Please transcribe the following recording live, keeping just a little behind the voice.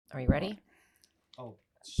Are you ready? Oh,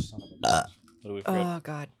 son of a bitch. What do we forget? Oh,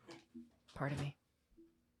 God. Pardon me.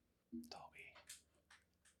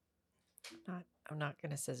 I'm not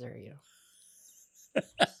going to scissor you.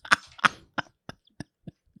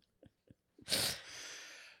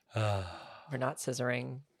 We're not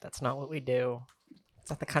scissoring. That's not what we do. It's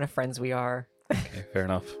not the kind of friends we are. Okay, fair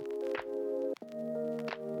enough.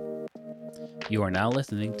 You are now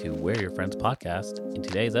listening to We're Your Friends podcast. In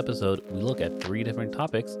today's episode, we look at 3 different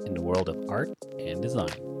topics in the world of art and design.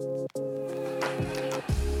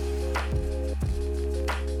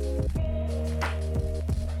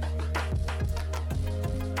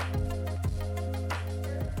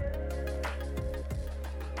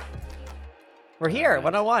 We're here,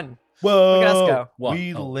 101. Whoa. Look at us go.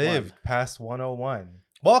 We One. lived past 101.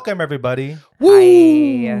 Welcome, everybody,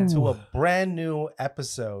 Hi. to a brand new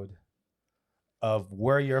episode of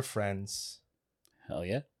We're Your Friends. Hell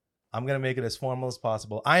yeah. I'm going to make it as formal as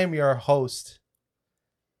possible. I am your host,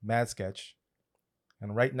 Mad Sketch.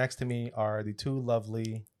 And right next to me are the two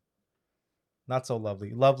lovely, not so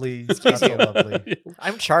lovely, not so lovely,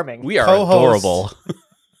 I'm charming. We are Co-host. adorable.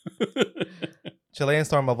 Chilean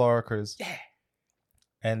Storm of Oracles. Yeah.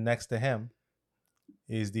 And next to him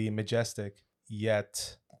is the majestic,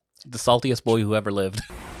 yet The saltiest boy who ever lived.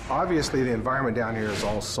 Obviously, the environment down here is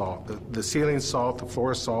all salt. The ceiling's salt, the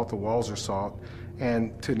floor is salt, the walls are salt,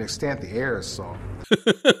 and to an extent, the air is salt.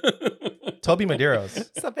 Toby Medeiros.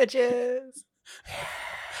 What's up, bitches?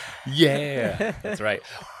 Yeah. That's right.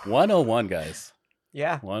 101, guys.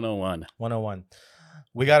 Yeah. 101. 101.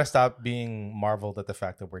 We got to stop being marveled at the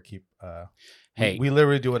fact that we keep. Hey, we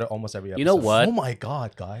literally do it at almost every episode. You know what? Oh my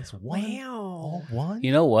God, guys! Wow. Oh, one.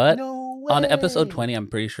 you know what? No On way. episode 20, I'm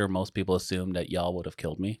pretty sure most people assumed that y'all would have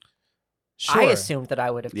killed me. Sure. I assumed that I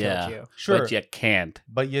would have Yeah. killed you. Sure, But you can't.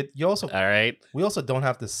 but you also All right. we also don't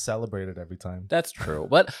have to celebrate it every time. That's true.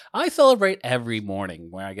 But I celebrate every morning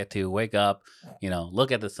where I get to wake up,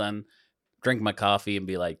 look at the sun, drink my coffee, and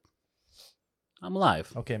be like, I'm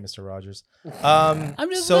alive. Okay, Mr. Rogers. I'm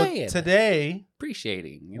just so saying. today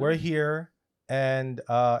Appreciating. we're here and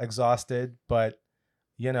exhausted, but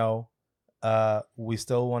we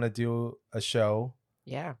still want to do a show.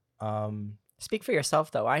 Yeah. Um, Speak for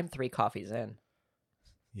yourself, though. I'm 3 coffees in.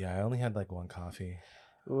 yeah, I only had like one coffee.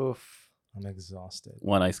 Oof. I'm exhausted.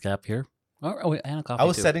 One ice cap here. Oh, wait, and a coffee I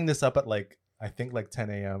was too. setting this up at I think 10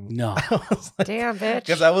 a.m. No. Damn, bitch.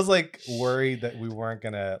 Because I was worried that we weren't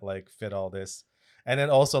gonna fit all this, and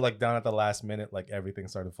then also down at the last minute, everything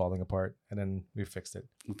started falling apart, and then we fixed it.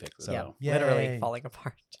 We fixed it. So Yeah, literally yay. falling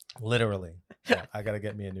apart. Literally, yeah, I gotta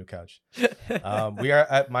get me a new couch. We are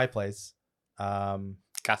at my place,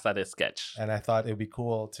 Casa de Sketch. and I thought it'd be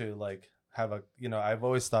cool to have a I've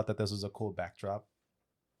always thought that this was a cool backdrop.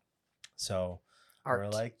 So Art. we're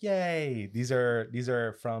like, yay! These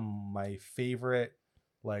are from my favorite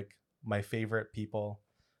people.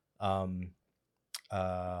 I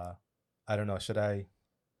don't know. Should I?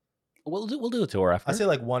 We'll do a tour after. I'll say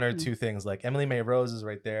one or two things. Emily May Rose is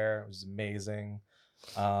right there. It was amazing.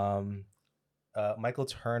 Michael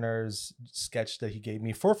Turner's sketch that he gave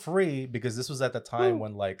me for free, because this was at the time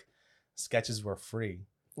when sketches were free.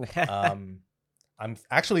 I'm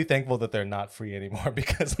actually thankful that they're not free anymore,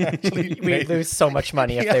 because I actually We'd lose so much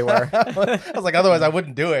money if they were. I was like, otherwise I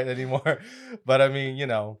wouldn't do it anymore. But I mean, it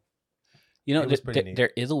was pretty neat.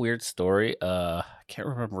 there is a weird story. I can't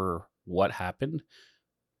remember what happened,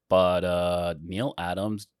 but Neil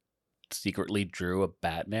Adams secretly drew a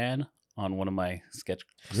Batman on one of my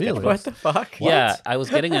Really? sketchbooks. What the fuck? Yeah, I was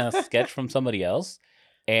getting a sketch from somebody else,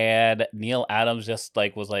 and Neil Adams just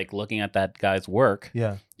was looking at that guy's work,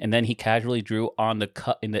 Yeah. and then he casually drew on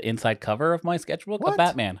the in the inside cover of my sketchbook a What?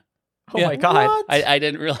 Batman. Oh Yeah. my God. What? I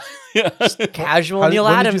didn't realize. Casual How did- Neil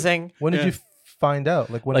when did you- Adamsing. When did Yeah. you find out?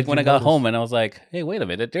 When Like did when you I got notice? home and I was like, "Hey, wait a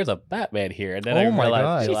minute! There's a Batman here," and then I Oh my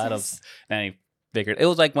realized God. Neil Adams. And I figured it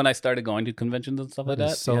was when I started going to conventions and stuff like That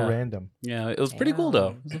that. is so yeah. random. Yeah, it was pretty cool though.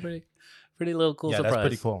 Damn. It was a pretty little cool Yeah, surprise. that's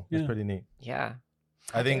pretty cool. That's Yeah. pretty neat. Yeah.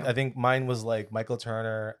 I think Damn. I think mine was Michael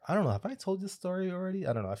Turner. I don't know. Have I told this story already?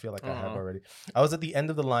 I don't know. I feel like I have Uh-uh. already. I was at the end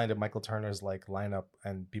of the line of Michael Turner's lineup,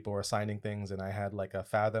 and people were signing things, and I had a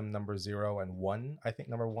Fathom number 0 and 1. I think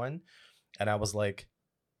number 1, and I was like,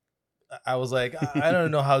 I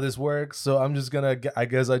don't know how this works, so I'm just gonna. I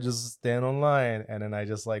guess I just stand on line, and then I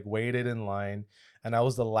just waited in line, and I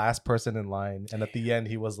was the last person in line. And at the end,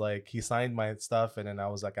 he was he signed my stuff, and then I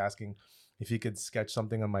was asking if he could sketch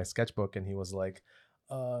something on my sketchbook, and he was like,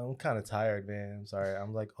 I'm kind of tired, man. I'm sorry.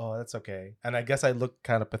 I'm like, oh, that's okay. And I guess I looked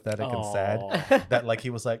kind of pathetic and sad that he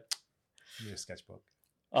was like, give me a sketchbook.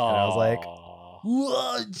 And I was like,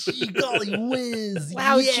 whoa, gee golly whiz.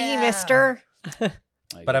 Wow, gee, mister.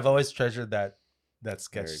 I But get I've that. always treasured that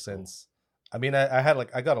sketch Very cool. since. I mean, I had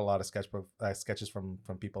I got a lot of sketches from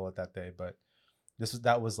people at that day, but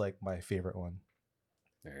that was like my favorite one.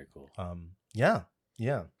 Very cool. Yeah.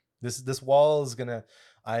 This wall is gonna.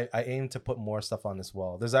 I aim to put more stuff on this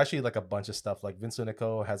wall. There's actually like a bunch of stuff. Like Vince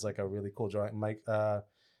Unico has like a really cool drawing.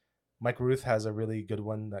 Mike Ruth has a really good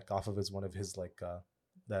one that off of one of his like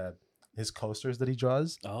his coasters that he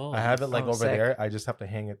draws. Oh, I have it nice. like Oh, over sick. there. I just have to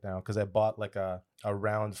hang it now because I bought like a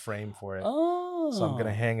round frame for it. Oh, So I'm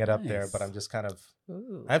gonna hang it up there, but nice. I'm just kind of.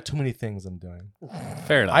 Ooh. I have too many things I'm doing.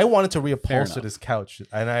 Fair enough. I wanted to Fair reupholster enough. this couch,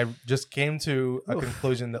 and I just came to a Oof.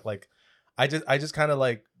 conclusion that like, I just kind of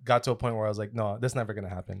like got to a point where I was like, no, that's never gonna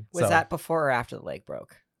happen. Was So, that before or after the leg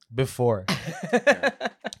broke? before?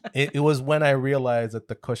 It was when I realized that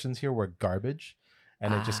the cushions here were garbage,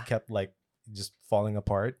 and it just Ah. kept like just falling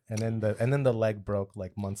apart, and then the leg broke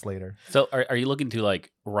like months later. So are you looking to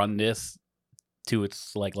like run this to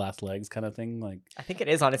its like last legs kind of thing? Like, I think it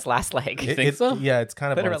is on its last leg. You think so? Yeah, it's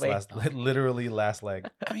kind of Literally. on its literally last leg.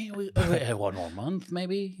 I mean, we had one more month,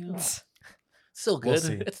 maybe. You know? Still good. We'll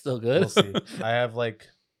see. It's still good. We'll see. I have like,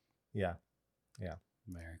 yeah,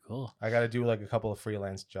 Very cool. I got to do like a couple of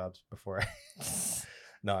freelance jobs before.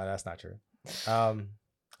 No, that's not true. I'm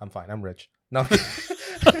fine. I'm rich. No,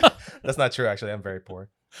 that's not true. Actually, I'm very poor.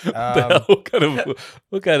 what kind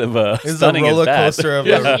of It's a stunning roller is that? coaster of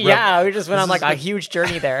Yeah. Yeah, we just went This on like is a the- huge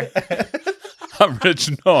journey there. I'm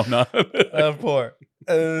rich. No, I'm not. I'm poor.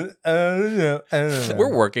 We're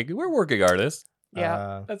working artists.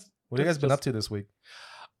 Yeah. That's What have you guys been just- up to this week?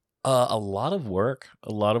 a lot of work.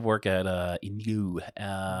 A lot of work at Inu.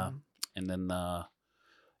 And then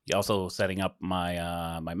you also setting up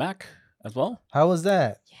my my Mac as well. How was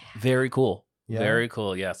that? Very cool. Yeah? Very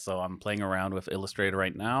cool. Yeah. So I'm playing around with Illustrator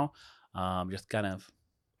right now. Just kind of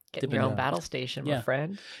Getting your own Yeah. battle station, my Yeah.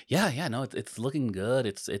 friend. yeah. No, it's looking good.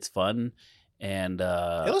 It's fun. And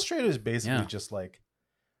Illustrator is basically yeah. just like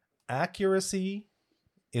accuracy.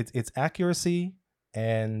 It's accuracy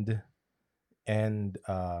and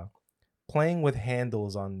playing with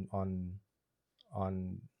handles on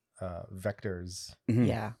vectors. mhm.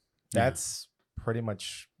 Yeah. That's pretty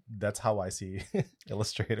much that's how I see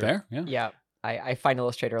Illustrator. Fair. Yeah. Yeah. I find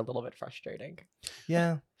Illustrator a little bit frustrating.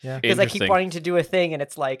 Yeah, yeah. Because I keep Interesting. wanting to do a thing and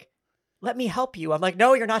it's like, let me help you. I'm like,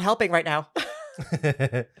 no, you're not helping right now.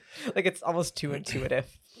 Like it's almost too intuitive.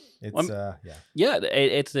 It's Yeah, yeah.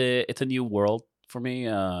 it's a new world for me.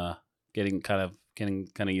 Getting kind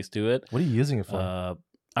of used to it. What are you using it for?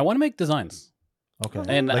 I want to make designs. Okay.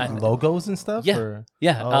 and like I- logos and stuff? Yeah.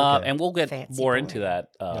 Yeah, Oh, okay. and we'll get Fancy more boy. into that.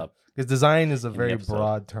 Because design is a in the very episode.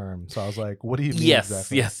 broad term. So I was like, what do you mean Yes,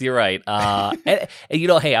 exactly? yes, you're right. And you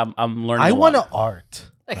know, hey, I'm learning. I a want lot. to art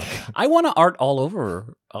I want to art all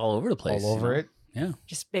over the place. all over you it. know?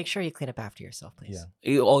 Just make sure you clean up after yourself, please.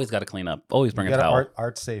 Yeah. You always got to clean up. Always bring You a gotta towel.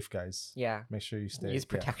 art safe, guys. Yeah. Make sure you stay. Use yeah.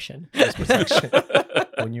 protection. Use protection.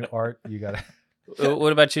 When you art, you gotta.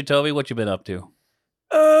 What about you, Toby? What you been up to?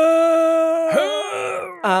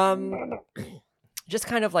 Just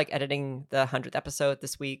kind of like editing the 100th episode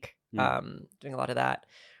this week. Doing a lot of that.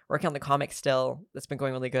 Working on the comic still. That's been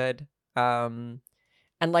going really good. And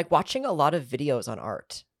like watching a lot of videos on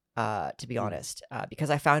art, to be honest, because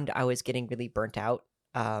I found I was getting really burnt out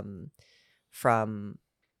from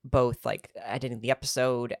both like editing the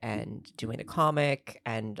episode and doing the comic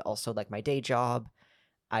and also like my day job.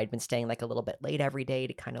 I'd been staying like a little bit late every day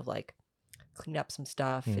to kind of like clean up some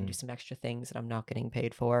stuff and do some extra things that I'm not getting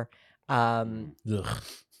paid for. Ugh.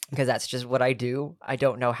 Because that's just what I do. I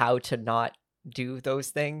don't know how to not do those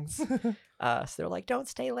things. So they're like, don't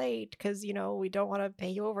stay late because, you know, we don't want to pay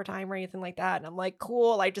you overtime or anything like that. And I'm like,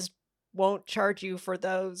 cool, I just won't charge you for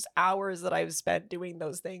those hours that I've spent doing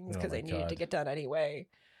those things Oh because my I needed to God. get done anyway.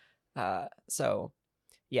 So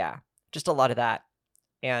yeah, just a lot of that.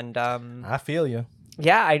 And I feel you.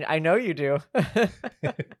 yeah, I know you do.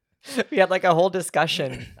 We had like a whole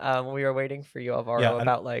discussion when we were waiting for you, Alvaro, Yeah, and-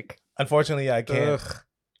 about like, Unfortunately, I can't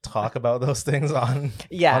talk about those things on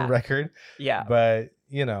yeah, record. yeah. But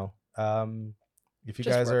you know, if you Just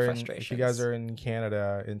guys work are if you guys frustrations. are in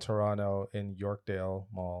Canada, in Toronto, in Yorkdale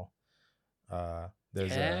Mall,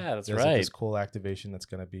 there's Yeah, that's this right. cool activation that's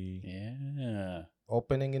gonna be Yeah.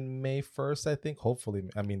 opening in May 1st, I think. Hopefully,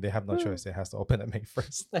 I mean they have no choice; it has to open at May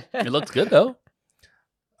 1st. It looks good though.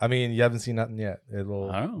 I mean, you haven't seen nothing yet. It'll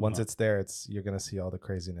I don't once know. it's there, you're gonna see all the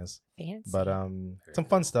craziness. Fancy. But some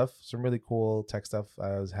fun stuff, some really cool tech stuff.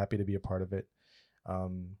 I was happy to be a part of it.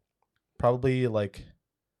 Probably like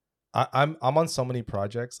I'm on so many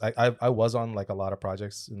projects. I was on like a lot of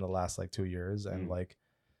projects in the last like 2 years, and like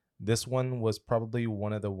this one was probably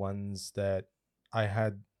one of the ones that I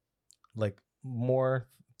had like more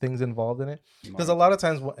things involved in it. Because a lot of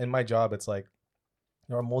times in my job, it's like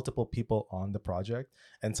there are multiple people on the project,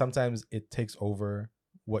 and sometimes it takes over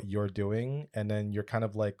what you're doing, and then you're kind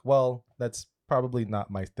of like, well, that's probably not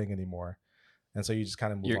my thing anymore, and so you just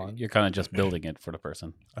kind of move on. You're kind of just building it for the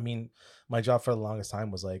person. I mean, my job for the longest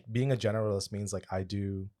time was like being a generalist means like I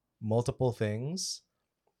do multiple things,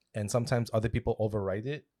 and sometimes other people overwrite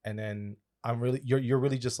it, and then you're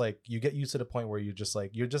really just like, you get used to the point where you're just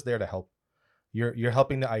like, you're just there to help. You're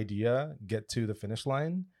helping the idea get to the finish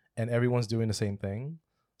line, and everyone's doing the same thing.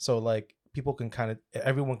 So like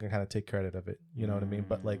everyone can kind of take credit of it. You know what I mean?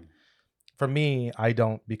 But like for me, I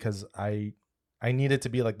don't, because I need it to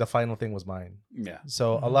be like the final thing was mine. Yeah.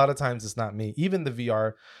 So a lot of times it's not me. Even the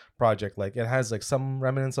VR project, like it has like some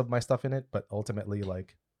remnants of my stuff in it, but ultimately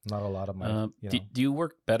like not a lot of my. Do you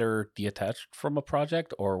work better detached from a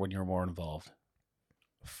project or when you're more involved?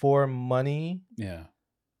 For money, Yeah.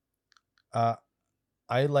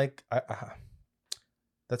 I like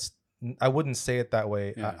that's, I wouldn't say it that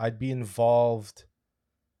way. Yeah. I'd be involved,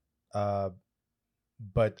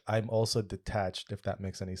 but I'm also detached, if that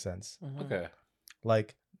makes any sense. Okay.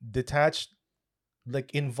 Like detached,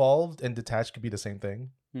 like involved and detached could be the same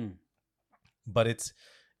thing. But it's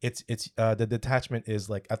the detachment is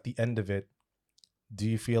like at the end of it, do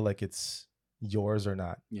you feel like it's yours or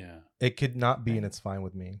not? Yeah. It could not be, and it's fine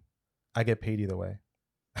with me. I get paid either way.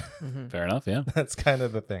 Fair enough. Yeah. That's kind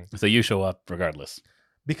of the thing. So you show up regardless.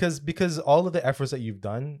 Because all of the efforts that you've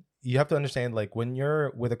done, you have to understand, like when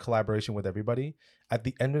you're with a collaboration with everybody, at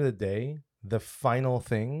the end of the day, the final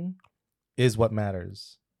thing is what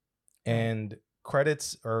matters. And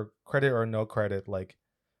credit or no credit, like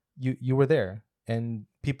you were there, and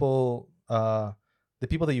people, the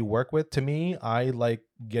people that you work with, to me, I like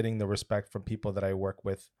getting the respect from people that I work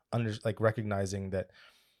with, like recognizing that,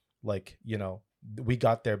 like, you know, we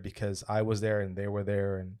got there because I was there and they were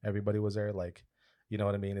there and everybody was there. Like, you know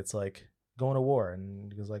what I mean? It's like going to war,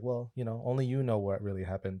 and it's like, well, you know, only you know what really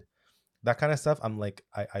happened. That kind of stuff. I'm like,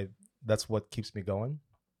 I that's what keeps me going.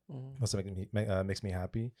 That's what makes me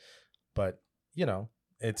happy. But you know,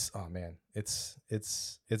 it's, oh man, it's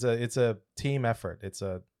a team effort. It's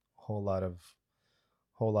a whole lot of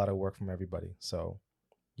work from everybody. So,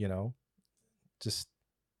 you know,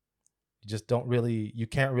 you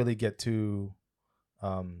can't really get too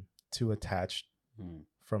attached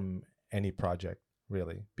from any project,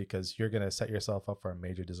 really, because you're gonna set yourself up for a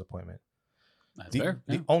major disappointment. That's fair.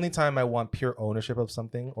 The only time I want pure ownership of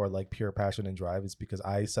something, or like pure passion and drive, is because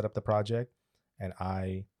I set up the project and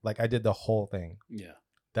I did the whole thing. Yeah.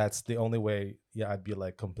 That's the only way. Yeah, I'd be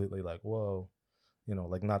like completely like, whoa, you know,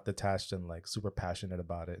 like not detached and like super passionate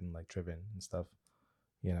about it and like driven and stuff,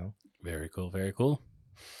 you know. Very cool. Very cool.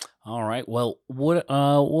 All right. Well, what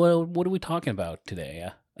are we talking about today?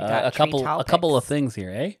 A couple of things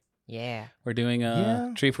here, eh? Yeah. We're doing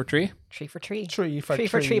tree for tree. Tree for tree. Tree for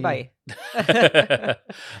tree bite. A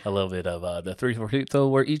little bit of the 3 for 3. So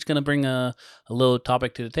we're each gonna bring a little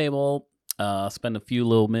topic to the table. Spend a few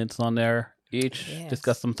little minutes on there each. Yes.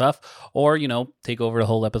 Discuss some stuff, or take over the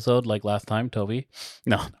whole episode like last time, Toby.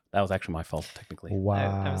 No, that was actually my fault technically.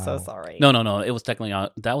 Wow. I'm so sorry. No. It was technically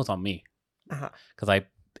that was on me because I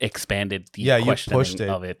expanded the questioning you pushed it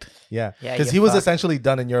of it. Yeah, Yeah, because you he was fucked. essentially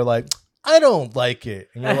done, and you're like, I don't like it,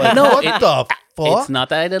 and you're like, No, what the fuck? It's not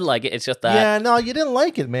that I didn't like it. It's just that Yeah, no, you didn't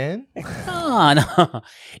like it, man. no.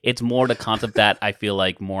 It's more the concept that I feel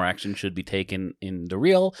like more action should be taken in the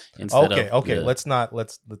reel instead of Okay.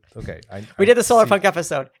 the- We did the Solar see. Punk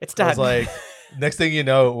episode. It's I done. was like, next thing you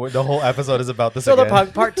know, the whole episode is about this Solar again.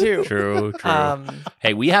 Punk Part 2. True.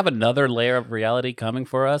 Hey, we have another layer of reality coming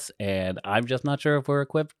for us, and I'm just not sure if we're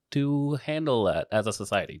equipped to handle that as a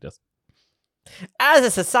society. As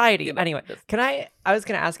a society. You know, Anyway, I was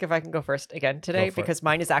going to ask if I can go first again today, Go for it. because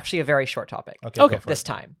mine is actually a very short topic. Okay, Okay. go for This it.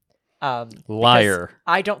 time. Liar. Because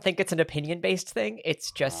I don't think it's an opinion-based thing.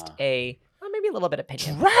 It's just maybe a little bit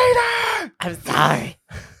opinion. Traitor! I'm sorry.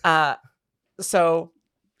 So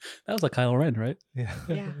That was like Kylo Ren, right? Yeah.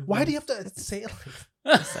 Yeah. Why do you have to say it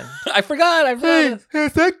like listen. I forgot. Hey,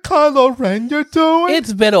 is that Kylo Ren you're doing?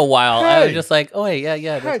 It's been a while. I was Hey. just like, oh wait,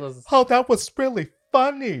 yeah. Hey, This was. oh, that was really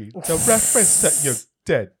funny. The reference that you're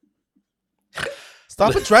dead.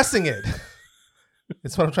 Stop addressing it.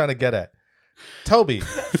 That's what I'm trying to get at. Toby,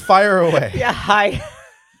 fire away. Yeah, hi.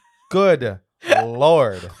 Good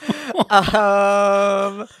Lord.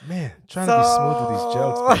 Man, trying to be smooth with these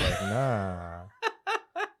jokes, but like,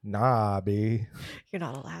 nah, B. You're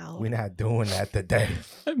not allowed. We're not doing that today.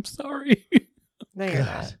 I'm sorry. No, you're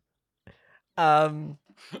God. not.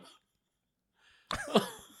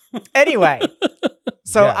 Anyway,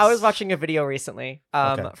 So I was Yes. watching a video recently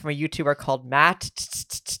Okay. from a YouTuber called Matt.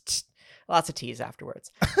 Lots of T's afterwards.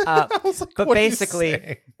 I was like, But what are you basically,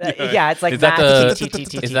 saying? yeah, it's like Is that Matt.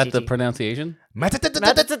 the is that the pronunciation?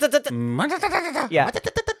 Yeah.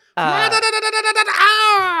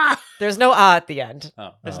 There's no at the end.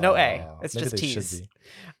 Oh. There's no A. Oh, It's maybe just they should T's. be.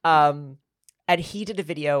 And he did a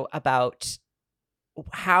video about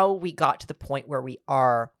how we got to the point where we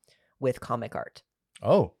are with comic art.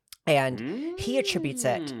 Oh, And he attributes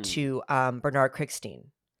it Mm. to Bernard Krigstein.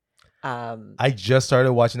 I just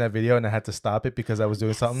started watching that video and I had to stop it because I was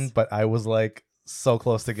doing something, but I was like so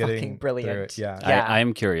close to getting Fucking brilliant. through it. Yeah. Yeah. I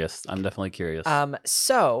am curious. I'm definitely curious.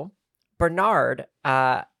 So Bernard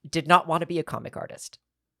did not want to be a comic artist.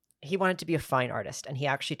 He wanted to be a fine artist, and he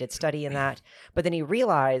actually did study in that. But then he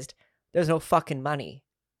realized there's no fucking money.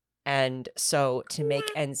 And so to make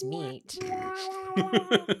ends meet,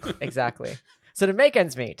 exactly. So to make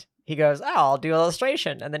ends meet, he goes, oh, I'll do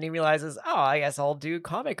illustration. And then he realizes, oh, I guess I'll do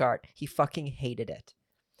comic art. He fucking hated it.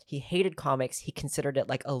 He hated comics. He considered it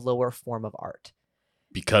like a lower form of art.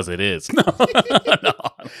 Because it is. No, no.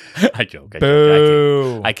 I joke.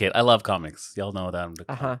 Boo. I kid. I love comics. Y'all know that I'm the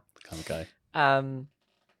Uh-huh. comic guy.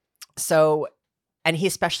 So, and he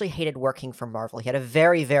especially hated working for Marvel. He had a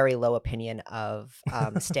very, very low opinion of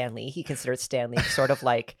Stan Lee. He considered Stan Lee sort of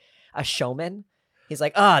like a showman. He's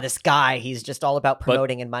like, this guy, he's just all about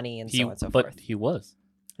promoting and money and so on and so But forth. he was.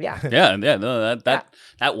 Yeah, Yeah. No.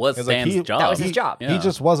 That was It's like Stan's job. that was his job. Yeah. He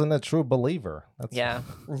just wasn't a true believer. That's Yeah,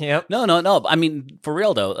 yep. No. I mean, for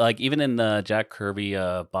real though. Like even in the Jack Kirby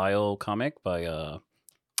bio comic by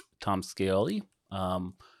Tom Scioli,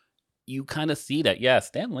 you kind of see that. Yeah,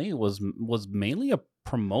 Stan Lee was mainly a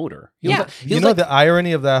promoter. He was Yeah. like- he was You know, like- the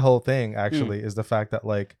irony of that whole thing actually is the fact that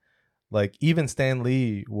like even Stan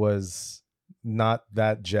Lee was not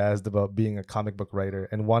that jazzed about being a comic book writer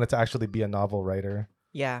and wanted to actually be a novel writer.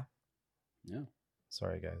 Yeah, Yeah,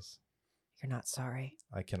 Sorry, guys. you're not sorry.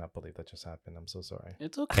 I cannot believe that just happened. I'm so sorry.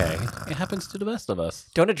 it's okay. It happens to the best of us.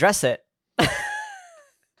 Don't address it.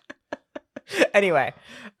 Anyway,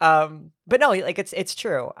 but no, like it's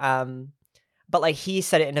true. But like he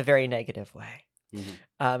said it in a very negative way.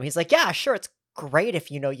 He's like, yeah, sure, it's great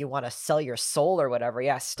if you want to sell your soul or whatever.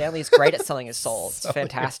 Yeah, Stanley's great at selling his soul. It's Selling your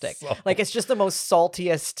fantastic. soul. Like it's just the most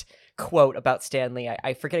saltiest quote about Stanley.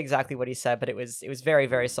 I forget exactly what he said, but it was very,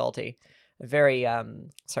 very salty, very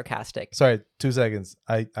sarcastic. Sorry, 2 seconds.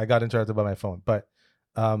 I got interrupted by my phone. But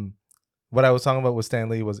what I was talking about with Stan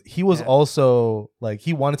Lee was he was Yeah. also like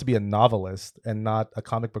he wanted to be a novelist and not a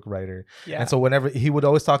comic book writer. Yeah. And so whenever he would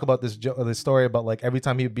always talk about this story about like every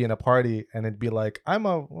time he'd be in a party and it'd be like, I'm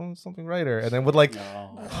a something writer, and then would like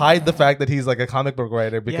hide the fact that he's like a comic book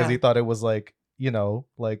writer because Yeah. he thought it was like,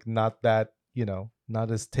 like not that,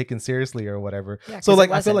 not as taken seriously or whatever. Yeah, So 'cause it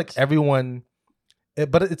like I feel like wasn't. everyone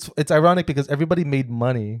but it's ironic because everybody made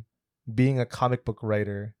money being a comic book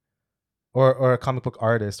writer or a comic book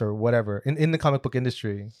artist or whatever in the comic book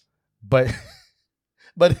industry, but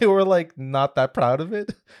but they were like not that proud of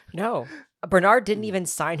it. No, Bernard didn't even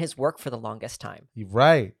sign his work for the longest time. You're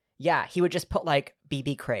right. Yeah, he would just put like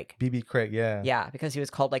BB Craig. BB Craig, yeah. Yeah, because he was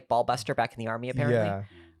called like Ballbuster back in the army apparently.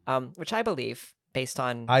 Yeah. Which I believe based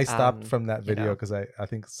on I stopped from that you video know. because I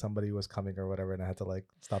think somebody was coming or whatever and I had to like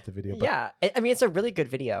stop the video. But Yeah, I mean it's a really good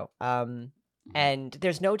video. And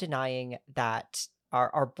there's no denying that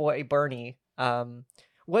our boy Bernie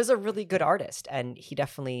was a really good artist, and he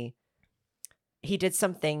did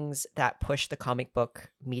some things that pushed the comic book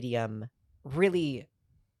medium really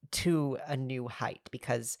to a new height,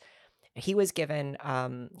 because he was given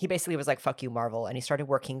he basically was like, fuck you Marvel, and he started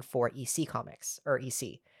working for EC Comics or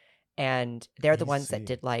EC, and they're the ones that EC.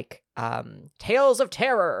 did like Tales of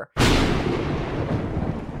Terror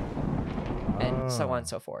and so on and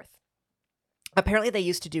so forth. Apparently they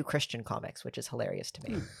used to do Christian comics, which is hilarious to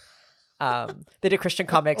me. They did Christian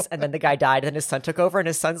comics, and then the guy died, and his son took over, and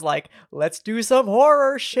his son's like, let's do some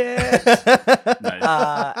horror shit.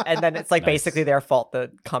 And then it's like Nice. basically their fault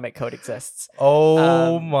the comic code exists.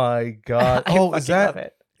 Oh my god. I Oh, fucking love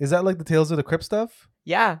it. is that like the Tales of the Crypt stuff?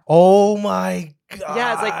 Yeah. Oh my god.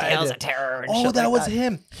 Yeah, it's like Tales of Terror and Oh, shit that like was that.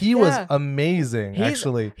 him. He was Yeah. amazing,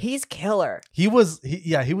 actually. He's killer. He was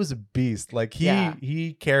a beast. Like Yeah.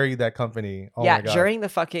 he carried that company. Oh yeah, my god. during the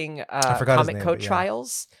fucking forgot his comic name, code but yeah.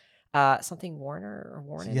 trials, something Warner or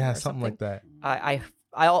Warren. Yeah, or something like that.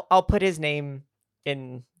 I'll put his name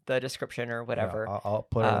in the description or whatever. Yeah, I'll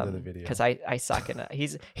put it into the video. Because I suck in it.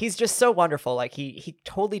 He's just so wonderful. Like he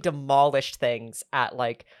totally demolished things at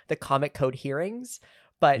like the comic code hearings,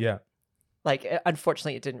 but yeah. like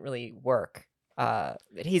unfortunately it didn't really work.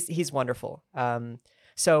 He's wonderful.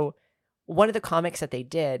 So one of the comics that they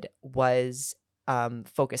did was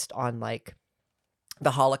focused on like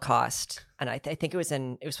the Holocaust, and I think it was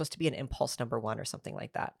supposed to be an Impulse #1 or something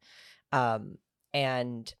like that.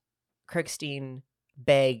 And Krigstein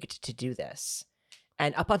begged to do this,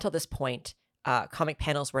 and up until this point, comic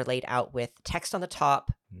panels were laid out with text on the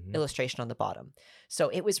top, illustration on the bottom. So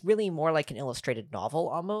it was really more like an illustrated novel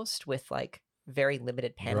almost, with like very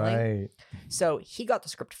limited paneling. Right. So he got the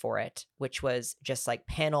script for it, which was just like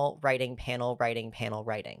panel writing, panel writing, panel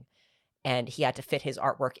writing. And he had to fit his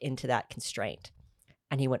artwork into that constraint.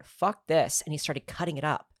 And he went, fuck this. And he started cutting it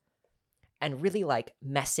up and really like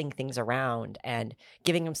messing things around and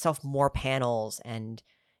giving himself more panels. And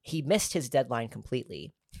he missed his deadline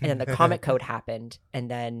completely. And then the comic code happened. And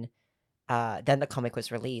then the comic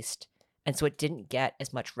was released. And so it didn't get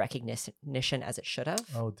as much recognition as it should have.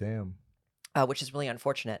 Oh, damn. Which is really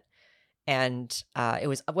unfortunate. And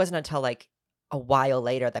it wasn't until like a while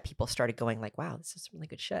later that people started going like, wow, this is really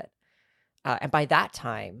good shit. And by that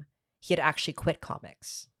time, he had actually quit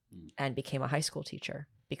comics and became a high school teacher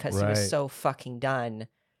because he was so fucking done,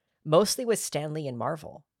 mostly with Stan Lee and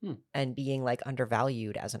Marvel and being like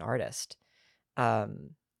undervalued as an artist.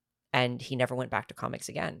 And he never went back to comics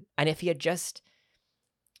again. And if he had just,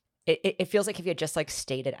 it feels like if he had just like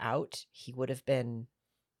stayed it out, he would have been,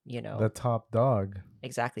 you know, the top dog.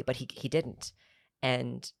 Exactly. But he didn't.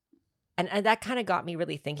 And that kind of got me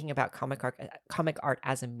really thinking about comic art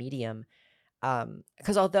as a medium.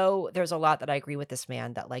 Because although there's a lot that I agree with this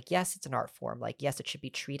man that like, yes, it's an art form. Like, yes, it should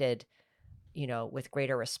be treated, you know, with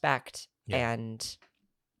greater respect. Yeah. And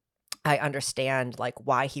I understand like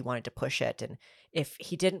why he wanted to push it. And if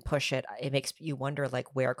he didn't push it, it makes you wonder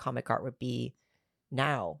like where comic art would be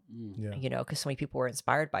now, you know, because so many people were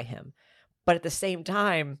inspired by him. But at the same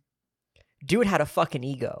time, dude had a fucking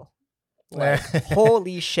ego. Like,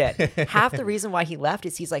 holy shit. Half the reason why he left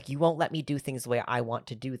is he's like, you won't let me do things the way I want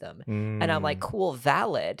to do them. And I'm like, cool,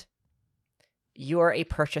 valid. You're a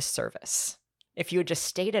purchased service. If you had just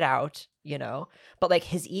stayed it out, you know, but like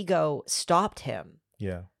his ego stopped him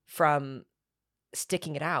from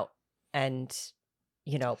sticking it out and,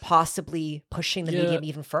 you know, possibly pushing the medium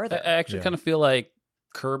even further. I actually kind of feel like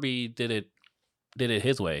Kirby did it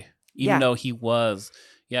his way. Even though he was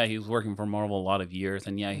working for Marvel a lot of years,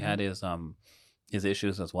 and he had his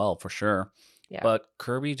issues as well, for sure. Yeah. But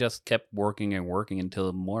Kirby just kept working and working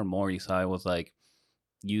until more and more you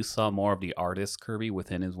saw more of the artist Kirby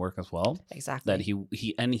within his work as well. Exactly. That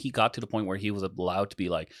he got to the point where he was allowed to be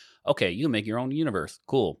like, okay, you make your own universe,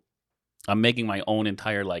 cool. I'm making my own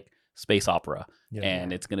entire like space opera,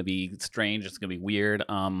 and it's gonna be strange, it's gonna be weird,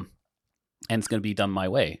 and it's gonna be done my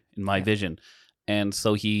way, in my vision. And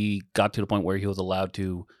so he got to the point where he was allowed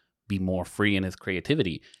to be more free in his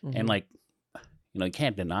creativity. And like, you know, you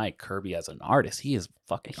can't deny Kirby as an artist. He is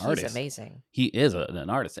fucking artist. He's amazing. He is an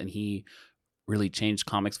artist, and he really changed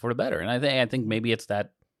comics for the better. And I think maybe it's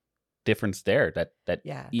that difference there, that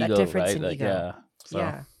ego, that difference right? in Like, ego.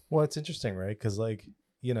 So. Well, it's interesting, right? Because like,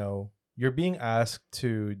 you know, you're being asked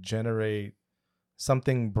to generate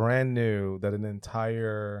something brand new that an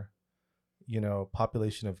entire, you know,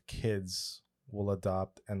 population of kids will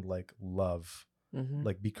adopt and like love,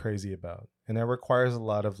 like be crazy about. And it requires a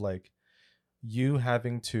lot of like you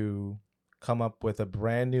having to come up with a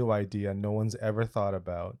brand new idea no one's ever thought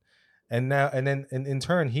about. And then in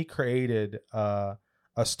turn, he created a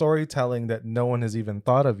storytelling that no one has even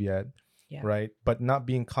thought of yet. Right. But not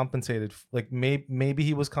being compensated. Like maybe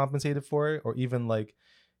he was compensated for it, or even like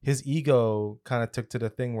his ego kind of took to the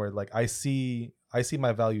thing where like, I see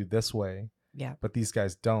my value this way. Yeah, but these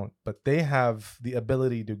guys don't. But they have the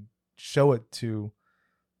ability to show it to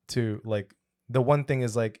like, the one thing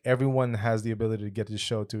is like everyone has the ability to get the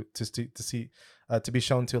show to see to be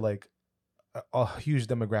shown to like a huge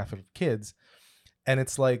demographic of kids, and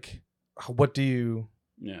it's like, what do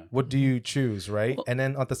you choose, right? Well, and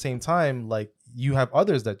then at the same time, like you have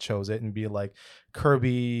others that chose it and be like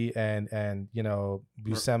Kirby and you know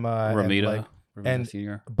Buscema Romita, and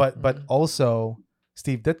Senior. But also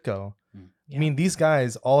Steve Ditko. I mean, these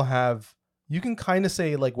guys all have, you can kind of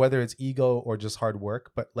say like whether it's ego or just hard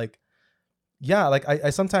work, but like, like I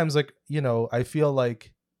sometimes like, you know, I feel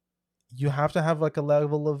like you have to have like a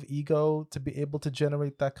level of ego to be able to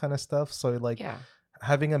generate that kind of stuff. So like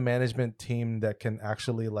having a management team that can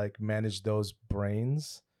actually like manage those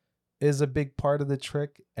brains is a big part of the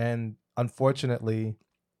trick. And unfortunately,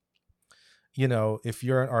 you know, if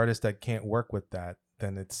you're an artist that can't work with that,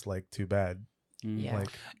 then it's like too bad. Yeah.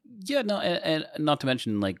 And not to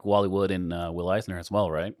mention like Wally Wood and Will Eisner as well,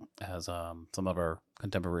 right? As some of our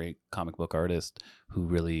contemporary comic book artists who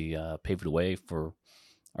really paved the way for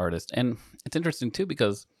artists. And it's interesting too,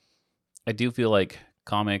 because I do feel like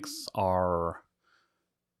comics are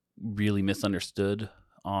really misunderstood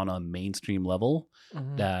on a mainstream level.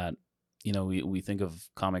 Mhm. That we think of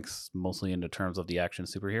comics mostly in the terms of the action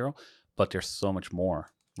superhero, but there's so much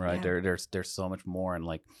more, right? Yeah. There's so much more, and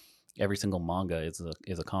like every single manga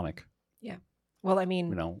is a comic. Well, I mean,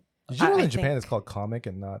 Did you know I in Japan think- it's called comic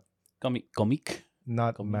and not Comic.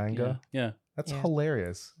 manga? Yeah. That's Yeah.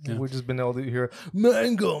 hilarious. Yeah. We've just been able to hear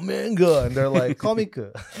manga, and they're like comic.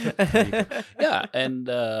 Yeah, and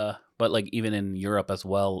but like even in Europe as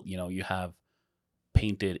well, you have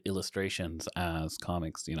painted illustrations as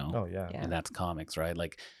comics, Oh yeah. Yeah. and that's comics, right?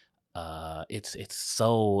 Like it's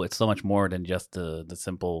so much more than just the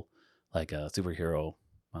simple like a superhero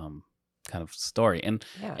kind of story. And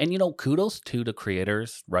Yeah. kudos to the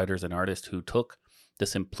creators, writers, and artists who took the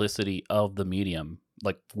simplicity of the medium,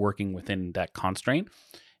 like working within that constraint,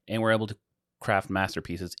 and were able to craft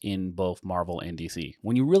masterpieces in both Marvel and DC.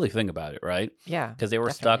 When you really think about it, right? Yeah. Because they were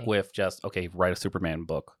stuck Definitely. with just, okay, write a Superman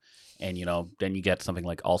book. And, then you get something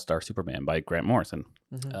like All-Star Superman by Grant Morrison.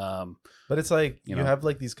 Mhm. But it's like You you know. have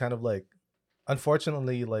like these kind of like,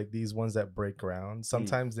 unfortunately, like these ones that break ground.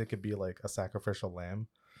 Sometimes they could be like a sacrificial lamb.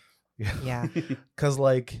 Yeah. Because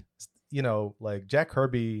like like Jack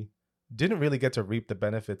Kirby didn't really get to reap the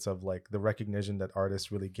benefits of like the recognition that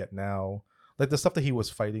artists really get now, like the stuff that he was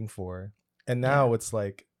fighting for. And now it's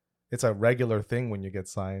like it's a regular thing when you get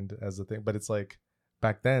signed as a thing. But it's like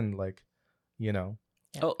back then, like Yeah.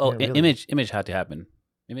 Oh, Yeah, really. Image had to happen.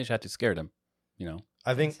 Image had to scare them,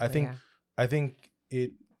 I think Basically, yeah. I think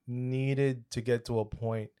it needed to get to a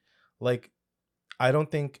point, like I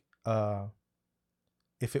don't think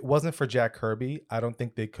if it wasn't for Jack Kirby, I don't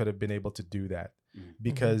think they could have been able to do that, Mhm.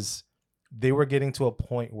 because they were getting to a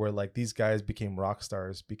point where like these guys became rock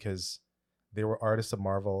stars because they were artists of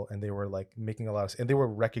Marvel and they were like making a lot of, and they were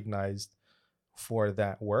recognized for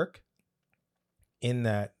that work, in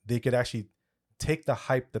that they could actually take the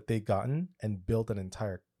hype that they gotten and build an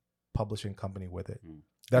entire publishing company with it. Mm.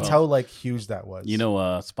 That's Well, how like huge that was.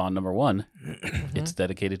 Spawn #1, Mhm. it's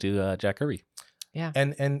dedicated to Jack Kirby.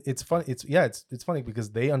 and it's funny. It's funny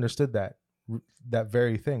because they understood that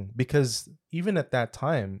very thing, because even at that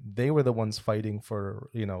time they were the ones fighting for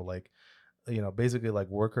basically like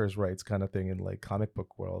workers' rights kind of thing in like comic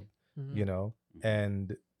book world, Mhm.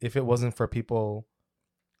 and if it wasn't for people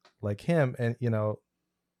like him and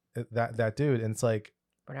that dude, and it's like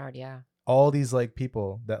Bernard, yeah. all these like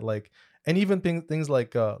people that like, and even things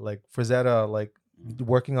like Frazetta like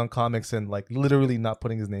working on comics and like literally not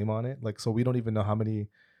putting his name on it, like, so we don't even know how many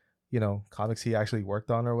comics he actually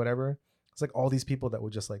worked on or whatever. It's like all these people that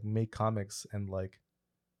would just like make comics and like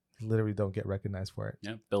literally don't get recognized for it.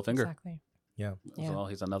 Yeah, Bill Finger. Exactly. Yeah. Yeah. Well,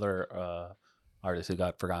 he's another artist who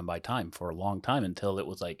got forgotten by time for a long time, until it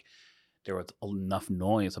was like there was enough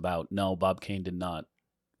noise about, no, Bob Kane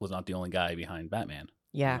was not the only guy behind Batman.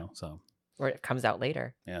 Yeah. So Or it comes out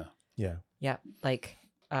later. yeah. Yeah. Like,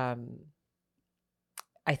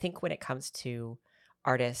 I think when it comes to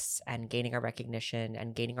artists and gaining our recognition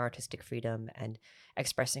and gaining artistic freedom and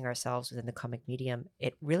expressing ourselves within the comic medium,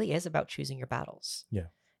 it really is about choosing your battles. Yeah.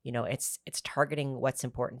 It's targeting what's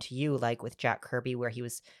important to you, like with Jack Kirby, where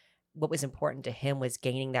what was important to him was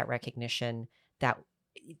gaining that recognition that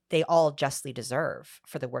they all justly deserve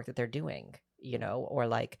for the work that they're doing, or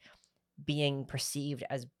like being perceived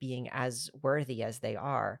as being as worthy as they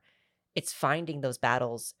are. It's finding those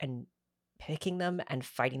battles and picking them and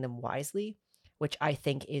fighting them wisely, which I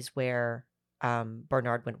think is where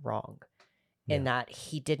Bernard went wrong, in that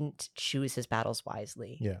he didn't choose his battles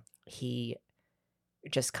wisely. Yeah. He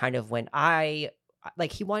just kind of went,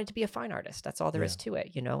 he wanted to be a fine artist. That's all there is to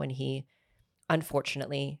it, and he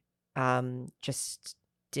unfortunately just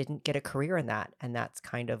didn't get a career in that. And that's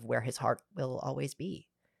kind of where his heart will always be,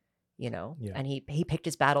 and he picked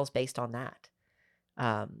his battles based on that.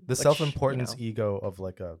 The which, self-importance ego of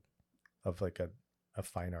a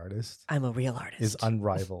fine artist I'm a real artist. is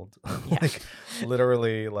unrivaled. Yeah. Like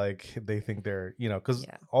literally, like they think they're because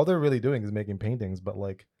all they're really doing is making paintings, but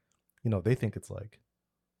like they think it's like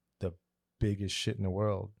the biggest shit in the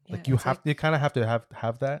world. Yeah, Like you it's you kind of have to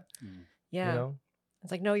have that. Yeah.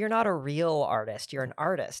 It's like, no, you're not a real artist. You're an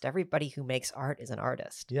artist. Everybody who makes art is an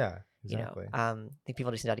artist. Yeah, exactly. I think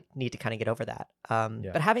people just need to kind of get over that.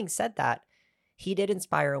 But having said that, he did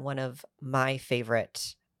inspire one of my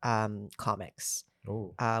favorite comics,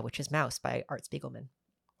 which is Mouse by Art Spiegelman.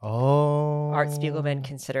 Art Spiegelman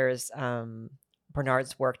considers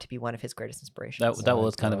Bernard's work to be one of his greatest inspirations. That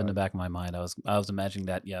was kind of in the back of my mind. I was imagining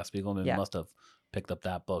that Spiegelman must have picked up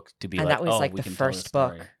that book to be and like, that was like we the can tell this first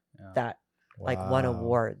book story. that like won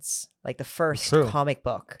awards, like the first True. comic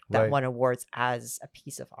book that Right. won awards as a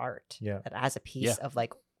piece of art, Yeah. that as a piece of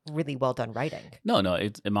like really well done writing. No,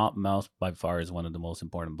 Mouse by far is one of the most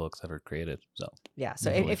important books ever created. So Yeah. So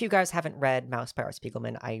Definitely. if you guys haven't read Mouse by Art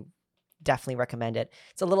Spiegelman, I definitely recommend it.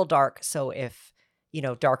 It's a little dark, so if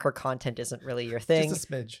darker content isn't really your thing, Just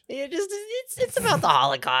a smidge. it's about the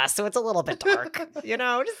Holocaust, so it's a little bit dark. Just a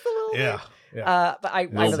little bit. Yeah. But I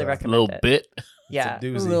Little- really recommend little it. bit, Yeah,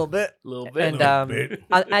 doozy. little bit. little bit. And Little bit.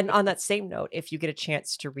 and on that same note, if you get a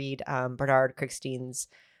chance to read Bernard Krigstein's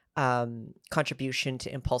contribution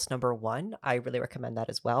to Impulse #1, I really recommend that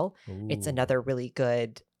as well. It's Ooh. another really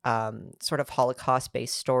good sort of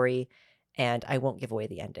Holocaust-based story, and I won't give away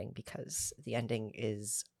the ending because the ending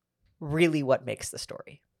is really what makes the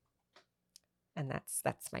story. And that's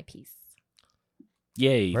my piece.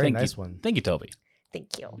 Yay! Very Thank nice you. one. Thank you, Toby.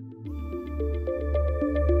 Thank you.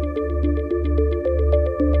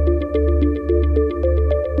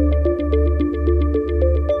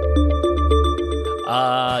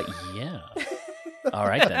 Yeah. All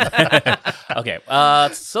right then. Okay.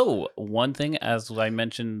 So one thing, as I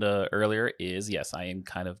mentioned earlier, is yes, I am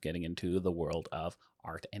kind of getting into the world of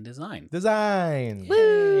art and design. Design.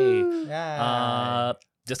 Yay. Yeah.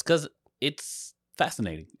 Just because it's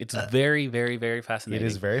fascinating. It's very, very, very It fascinating.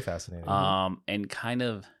 is very fascinating. And kind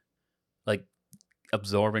of like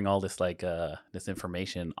absorbing all this this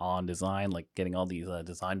information on design, like getting all these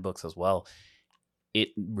design books as well. It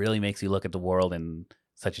really makes you look at the world in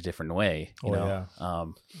such a different way. You Oh, know? yeah.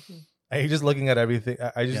 Are you just looking at everything?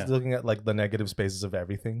 I just Yeah. looking at like the negative spaces of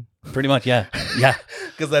everything. Pretty much, yeah. Yeah.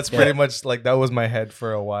 Because that's Yeah. pretty much like that was my head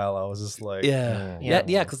for a while. I was just like, Yeah. oh,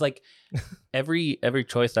 Yeah. Because like every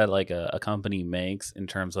choice that like a company makes in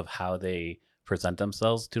terms of how they present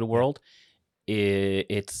themselves to the world,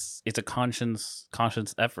 it's a conscious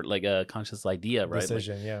effort, like a conscious idea, right?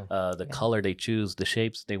 decision. Yeah. The color they choose, the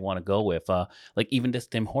shapes they want to go with, like even this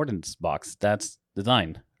Tim Hortons box, that's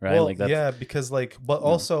design, right? Well, like that's, yeah, because like, but Yeah.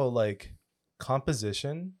 also like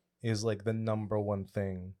composition is like the number one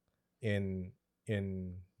thing in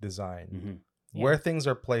design. Mhm. Where things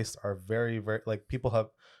are placed are very, very like people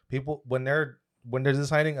when they're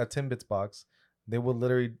designing a Timbits box, they will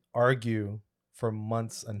literally argue for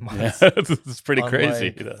months and months. Yeah, it's pretty on, crazy.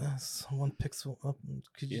 like, you know? Someone pixel up.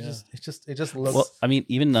 Could you Yeah. it just looks. Well, I mean,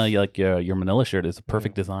 even like your Manila shirt is a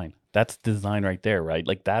perfect design. That's design right there, right?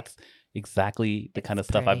 Like that's exactly the kind of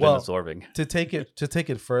stuff I've been Well, absorbing. to take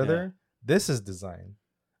it further, this is design.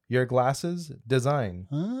 Your glasses, design.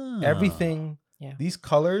 Ah. Everything. Yeah. These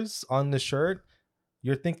colors on the shirt,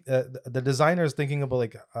 the designer is thinking about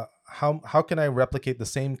like how can I replicate the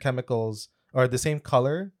same chemicals or the same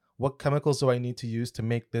color? What chemicals do I need to use to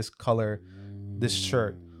make this color, this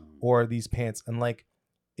shirt, or these pants? And like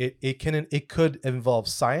it could involve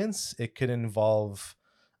science. It could involve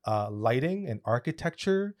lighting and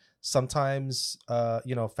architecture. Sometimes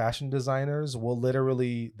fashion designers will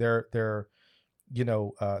literally their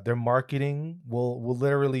marketing will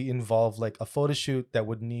literally involve like a photo shoot that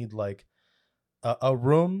would need like a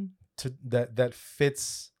room that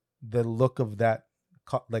fits the look of that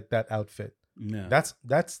that outfit. Yeah.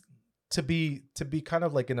 That's to be kind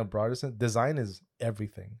of like in a broader sense. Design is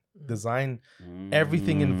everything. Design,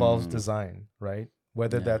 everything involves design, right?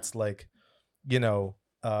 Whether Yeah. that's like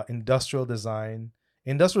industrial design.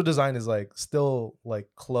 Industrial design is like still like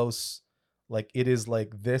close, like it is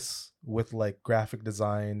like this with like graphic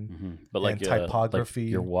design. Mhm. But like and typography.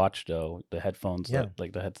 like your watch though, the headphones, Yeah.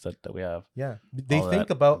 like the headset that we have. Yeah, they All think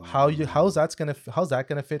that. about how's that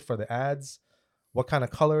gonna fit for the ads. What kind of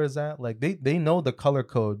color is that? Like they know the color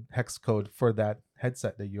code, hex code for that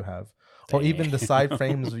headset that you have, or even the side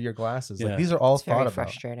frames of your glasses. Yeah. Like these are all It's very thought about.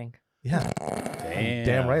 frustrating. Yeah, Damn.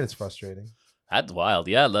 damn right, it's frustrating. That's wild.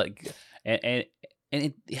 Yeah, like and it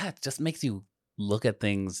it just makes you look at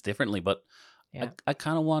things differently. But Yeah. I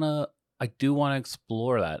kind of I do want to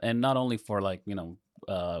explore that, and not only for like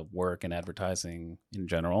work and advertising in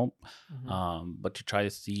general, Mhm. but to try to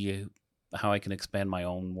see how I can expand my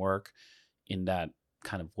own work in that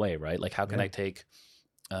kind of way, right? Like how can Yeah. I take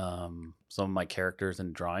some of my characters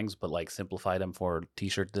and drawings, but like simplify them for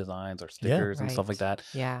T-shirt designs or stickers and stuff like that.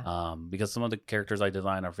 Yeah. Because some of the characters I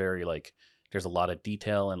design are very like there's a lot of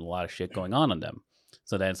detail and a lot of shit going on them.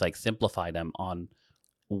 So then it's like simplify them on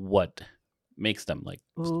what makes them like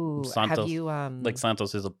Ooh, Santos. have you Like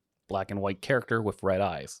Santos is a black and white character with red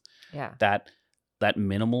eyes. yeah. That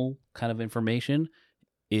minimal kind of information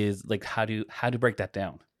is like how to break that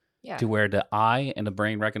down Yeah. to where the eye and the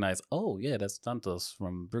brain recognize, oh yeah, that's Santos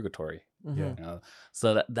from Purgatory. Mhm. You know?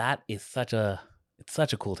 So that is such a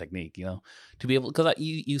cool technique, to be able, because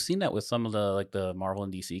you've seen that with some of the like the Marvel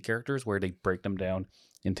and DC characters where they break them down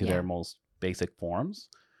into Yeah. their most basic forms.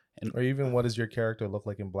 Or even what does your character look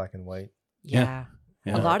like in black and white? Yeah.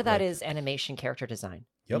 Yeah. A lot of that like- is animation character design.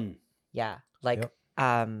 Yep. Mm. Yeah. Like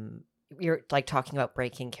Yep. you're like talking about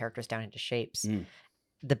breaking characters down into shapes. Mm.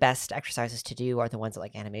 The best exercises to do are the ones that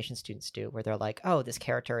like animation students do, where they're like, oh, this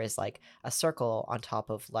character is like a circle on top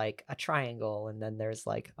of like a triangle, and then there's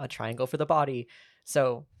like a triangle for the body.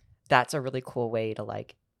 So that's a really cool way to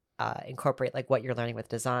like incorporate like what you're learning with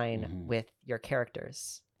design Mhm. with your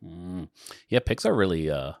characters. Mm. Yeah, Pixar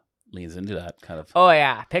really leans into that kind of. Oh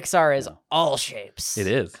yeah, Pixar is Yeah. all shapes. It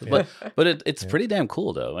is, Yeah. but it's Yeah. pretty damn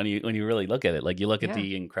cool though. When you really look at it, like you look at Yeah.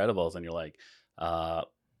 the Incredibles, and you're like,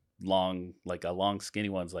 long like a long skinny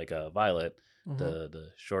one's like a Violet. Mhm.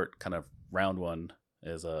 The short kind of round one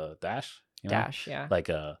is a Dash. You know? Dash, yeah. Like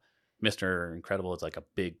Mr. Incredible is like a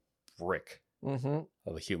big brick hmm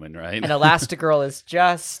of a human, right? And Elastigirl is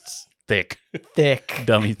just thick, thick.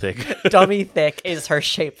 dummy thick, Dummy thick is her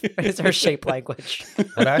shape. Is her shape language.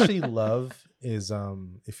 What I actually love is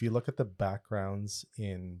if you look at the backgrounds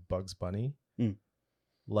in Bugs Bunny, Mm.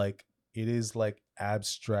 like it is like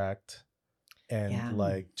abstract and Yeah.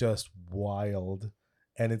 like just wild,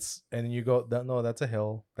 and you go no, that's a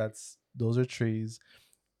hill, those are trees.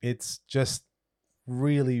 It's just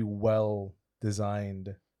really well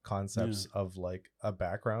designed concepts of like a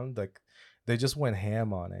background. Like they just went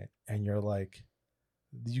ham on it, and you're like,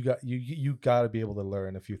 you got to be able to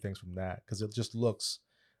learn a few things from that, because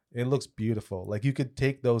it looks beautiful. Like you could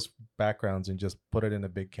take those backgrounds and just put it in a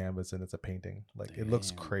big canvas and it's a painting. Like it looks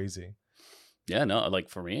Damn. crazy. Yeah, no, like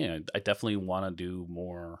for me, I definitely want to do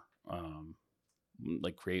more,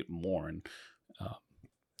 like create more, and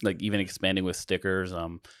like even expanding with stickers,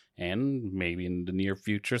 and maybe in the near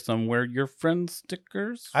future somewhere your friends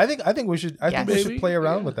stickers. I think we should Yes. we should Maybe, play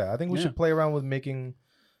around yeah. with that. I think we Yeah. should play around with making,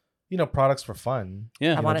 products for fun.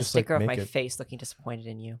 Yeah, I know, want a just, like, sticker of make my it. face looking disappointed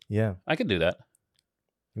in you. Yeah, I could do that.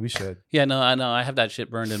 we should. Yeah, no, I know. I have that shit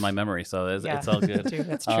burned in my memory, so it's all good. Dude,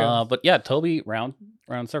 that's true. But yeah, Toby round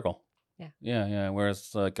circle. Yeah. Yeah.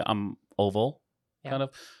 Whereas like I'm oval, Yeah. kind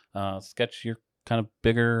of. Sketch your kind of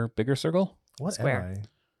bigger circle. What Square. am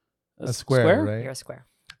I? A A square, right? You're a square.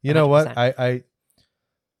 You know what? 100%. I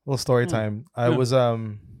little story Hmm. time. I Yeah. was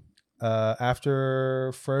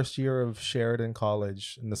after first year of Sheridan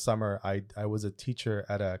College in the summer, I was a teacher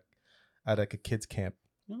at a kids camp,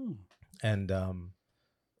 Oh. and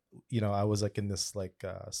I was like in this like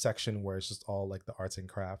section where it's just all like the arts and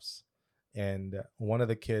crafts, and one of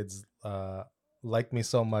the kids liked me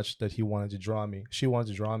so much that she wanted to draw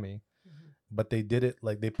me, but they did it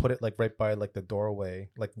like they put it like right by like the doorway,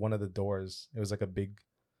 like one of the doors. It was like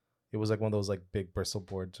one of those like big bristle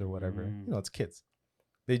boards or whatever. Mm. It's kids.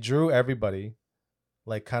 They drew everybody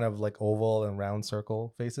like kind of like oval and round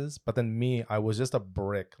circle faces, but then me, I was just a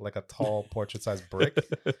brick, like a tall portrait sized brick.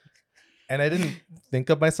 And I didn't think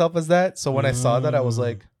of myself as that. So when I saw that, I was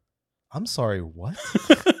like, I'm sorry, what?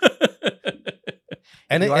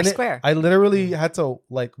 And You are square. I literally had to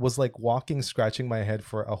was walking, scratching my head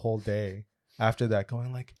for a whole day after that,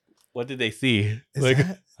 going like, What did they see? is Like,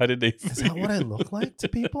 that how did they see? is that what I look like to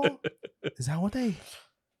people? Is that what they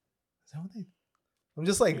I'm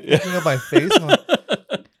just like looking at my face. I'm like,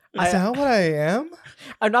 is that what I am?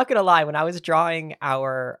 I'm not gonna lie. When I was drawing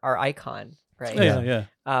our icon, right? Yeah.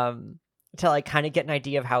 To like kind of get an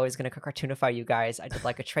idea of how I was gonna cartoonify you guys, I did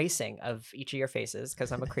like a tracing of each of your faces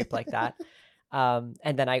because I'm a creep like that. And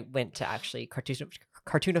then I went to actually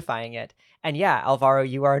cartoonifying it. And yeah, Alvaro,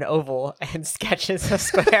 you are an oval and Sketch is a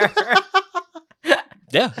square.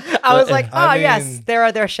 Yeah. I was like, I yes, mean- there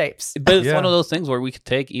are their shapes. But it's Yeah. one of those things where we could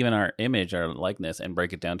take even our image, our likeness, and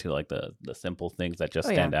break it down to like the simple things that just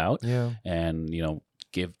Oh, yeah. stand out, Yeah. and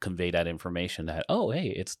convey that information that hey,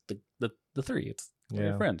 it's the three, it's Yeah.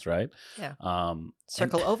 your friends, right? Yeah. And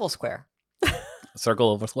Circle, oval, square. circle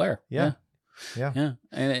over square. Yeah. Yeah. Yeah.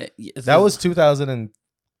 And That was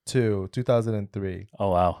 2002, 2003. oh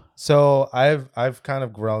wow, So I've kind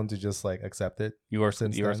of grown to just like accept it you are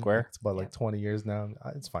since then. square. It's about Yeah. like 20 years now.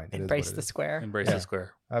 It's fine. It is what Embrace it the is. square. Embrace Yeah. the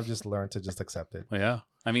square. I've just learned to just accept it. Well, yeah.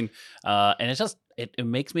 I mean, and it's just it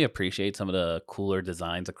makes me appreciate some of the cooler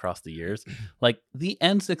designs across the years, like the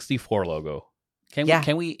N64 logo.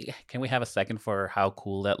 Can we have a second for how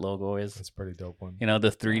cool that logo is? It's a pretty dope one.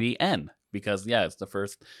 The 3D N, because it's the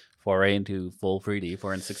first foray into full 3D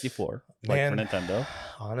for N64, like Man, for Nintendo.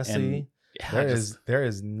 Honestly, Yeah, there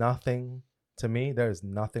is nothing to me. There is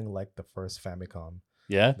nothing like the first Famicom.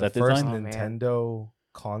 yeah, The that first design. Oh, man. Nintendo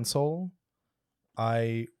console.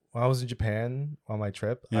 When I was in Japan on my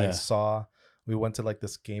trip, we went to like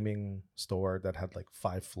this gaming store that had like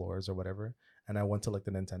 5 floors or whatever, and I went to like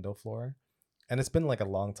the Nintendo floor. And it's been like a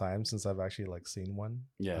long time since I've actually like seen one.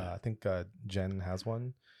 Yeah. I think Jen has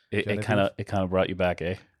one. It Genevieve? kind of brought you back,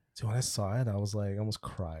 eh? So when I saw it, I was like, I almost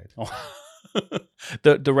cried.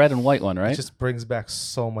 The red and white one, It right? just brings back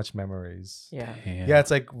so much memories. Yeah. Yeah,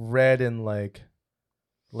 it's like red and like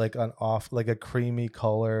an off, like a creamy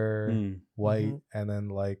color, Mm. white, and then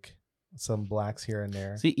like some blacks here and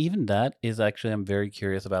there. See, even that is actually, I'm very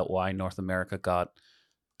curious about why North America got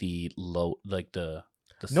the low, like the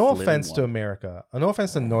No slitting offense to one. America. No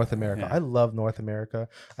offense to North America. Yeah. I love North America.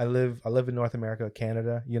 I live in North America,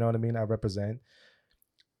 Canada. You know what I mean? I represent.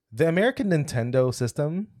 The American Nintendo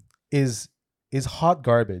system is hot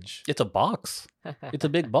garbage. It's a box. It's a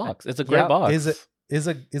big box. It's a great Yep. box.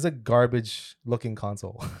 Is a garbage looking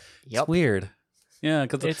console. It's weird. Yeah,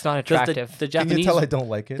 because It's not the attractive. the Can you Japanese tell I don't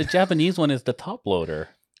like it? the Japanese one is the top loader.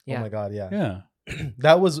 Yeah. Oh my god, yeah. Yeah.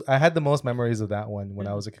 I had the most memories of that one when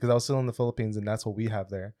I was because I was still in the Philippines and that's what we have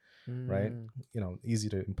there, right? Mm. You know, easy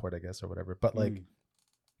to import, I guess, or whatever. But like, Mm.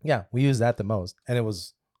 yeah, we used that the most, and it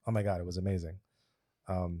was, oh my god, it was amazing.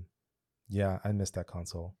 Yeah, I missed that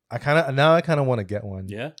console. I kind of want to get one.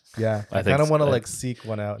 Yeah. Yeah, I I think kind of want to so. like seek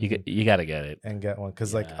one out You got to get it. and get one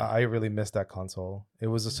because like Yeah. I really missed that console. It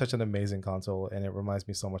was such an amazing console, and it reminds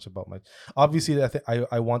me so much about my. Obviously,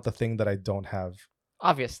 I want the thing that I don't have.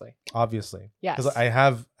 Obviously. Obviously, Yes. because I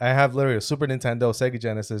have literally a Super Nintendo, Sega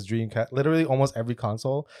Genesis, Dreamcast, literally almost every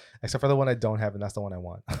console except for the one I don't have, and that's the one I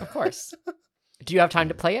want. Of course. Do you have time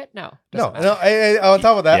to play it? No. No, Doesn't no. matter. On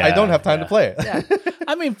top of that, I Yeah, don't have time yeah. to play it. Yeah.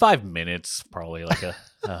 I mean, 5 minutes probably like a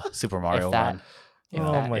Super Mario that. one. If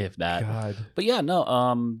Oh that. my If that. god. But yeah,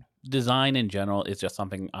 no. Design in general is just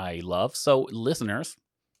something I love. So listeners,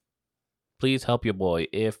 please help your boy.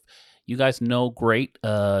 If you guys know great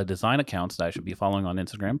design accounts that I should be following on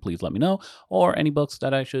Instagram, please let me know. Or any books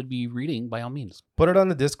that I should be reading, by all means. Put it on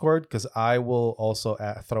the Discord because I will also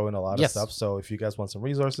throw in a lot Yes. of stuff. So if you guys want some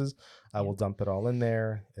resources, I will dump it all in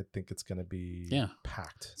there. I think it's gonna be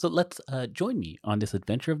packed. So let's join me on this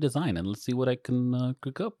adventure of design, and let's see what I can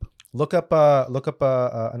cook up. Look up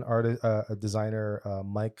an artist, a designer,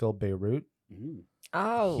 Michael Beirut. Mm.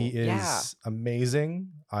 Oh, He is yeah. amazing.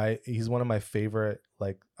 He's one of my favorite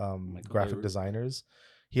graphic Beirut. designers.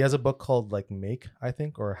 He has a book called like Make, I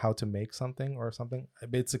think, or How to Make Something or something.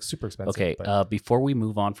 It's like super expensive. Okay, but before we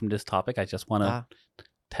move on from this topic, I just want to Ah.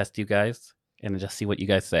 test you guys and just see what you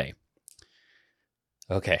guys say.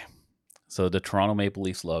 Okay, so the Toronto Maple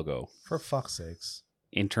Leafs logo, for fuck's sakes.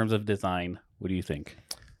 in terms of design, what do you think?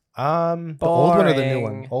 The old one or the new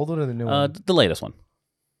one? Boring. Old one or the new one? The latest one.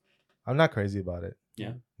 I'm not crazy about it.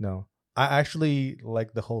 Yeah. No, I actually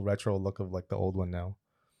like the whole retro look of like the old one now,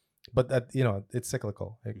 but that it's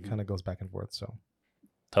cyclical. It Mhm. kind of goes back and forth. So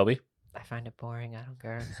Toby? I find it boring. I don't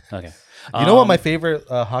care. Okay. you know what my favorite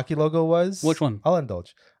hockey logo was? Which one? I'll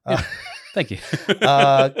indulge. Thank you.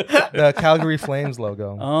 The Calgary Flames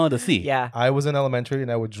logo. Oh, the C. Yeah. I was in elementary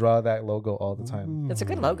and I would draw that logo all the time. It's a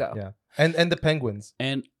good logo. Yeah, and the Penguins.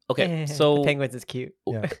 And okay, so the Penguins is cute.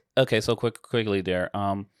 Yeah. okay, so quickly there.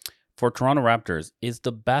 For Toronto Raptors, is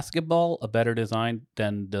the basketball a better design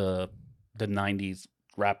than the '90s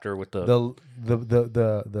Raptor with the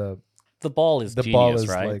ball is the genius, ball is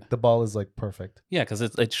right? like the ball is like perfect. Yeah, because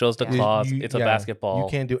it shows the Yeah. claws. It's a yeah, basketball. You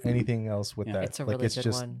can't do anything else with Yeah. that. It's a like really it's good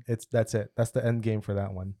just one. that's it. That's the end game for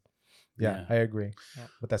that one. Yeah, Yeah. I agree. Yeah.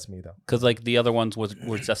 But that's me though. Because like the other ones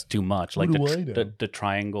were just too much. Like What the, do I know? the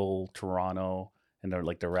triangle Toronto and they're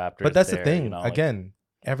like the Raptors. But that's the there, thing. you know, like- Again,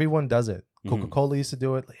 everyone does it. Mhm. Coca-Cola used to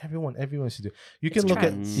do it. Like everyone used to do it. You It's can look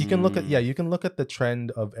at trends. you can look at the trend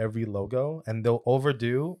of every logo and they'll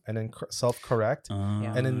overdo and then self-correct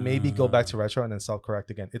and then maybe go back to retro and then self-correct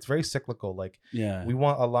again. It's very cyclical. Like yeah. we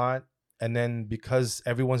want a lot and then because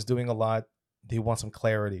everyone's doing a lot, they want some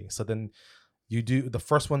clarity. So then you do the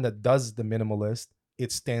first one that does the minimalist,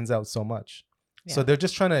 it stands out so much. So Yeah. they're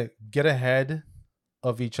just trying to get ahead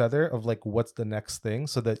of each other of like what's the next thing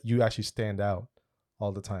so that you actually stand out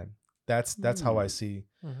all the time. That's how I see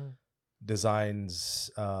Mhm. designs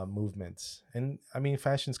movements. And I mean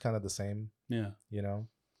fashion's kind of the same, Yeah.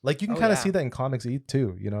 like you can Oh, kind of yeah. see that in comics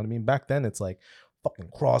too, you know what I mean? Back then it's like fucking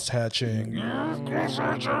cross hatching,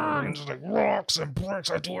 just like rocks and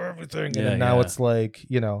bricks, I do everything. And Yeah, then now yeah. it's like,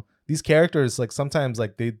 these characters like sometimes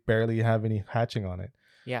like they barely have any hatching on it.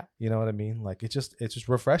 Yeah. You know what I mean? Like it's just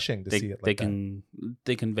refreshing to see it like that.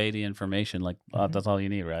 They convey the information. Like Mhm. that's all you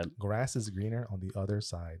need, right? Grass is greener on the other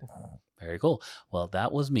side. Very cool. Well,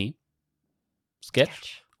 that was me. Sketch.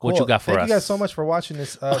 Sketch. What you Cool. got for Thank us? you guys so much for watching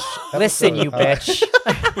this. Listen, episode. you bitch.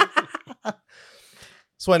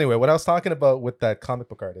 So anyway, what I was talking about with that comic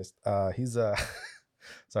book artist, he's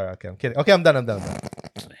sorry, okay, I'm kidding. Okay, I'm done.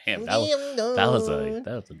 Damn, that was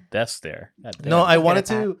a death stare. God damn. No, I I'm good wanted at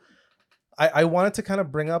that. to I wanted to kind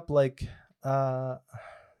of bring up like how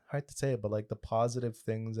hard to say it, but like the positive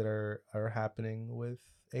things that are happening with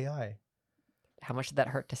AI. How much did that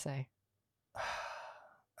hurt to say?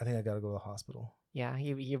 I think I gotta go to the hospital. Yeah,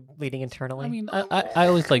 you're bleeding internally. I mean, I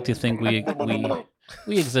always like to think we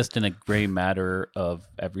exist in a gray matter of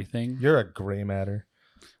everything. You're a gray matter.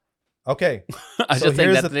 Okay. I So just think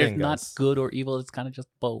here's that the there's thing, not guys. good or evil. It's kind of just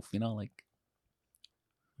both, you know. Like,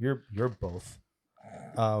 You're both.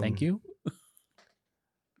 thank you.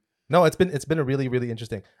 No, it's been a really, really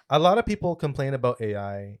interesting. A lot of people complain about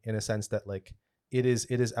AI in a sense that like it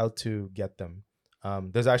is out to get them.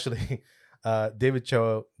 There's actually David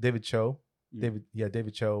Cho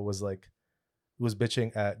was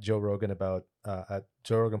bitching at Joe Rogan about at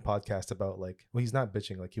Joe Rogan podcast about like, well, he's not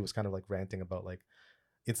bitching, like he was kind of like ranting about like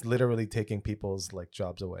it's literally taking people's like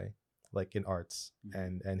jobs away, like in arts.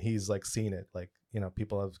 And he's like seen it, like, you know,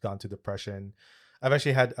 people have gone to depression. I've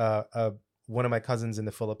actually had one of my cousins in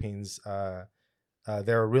the Philippines. They're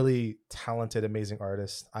a really talented, amazing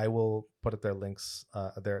artist. I will put up their links,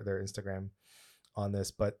 their Instagram on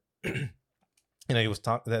this, but you know,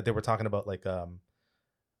 they were talking about like there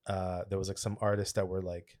was like some artists that were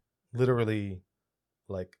like literally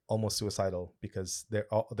like almost suicidal because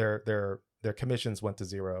their commissions went to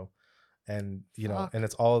zero. And you know, Fuck. and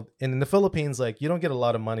it's all, and in the Philippines, like you don't get a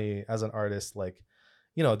lot of money as an artist, like,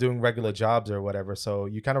 you know, doing regular jobs or whatever. So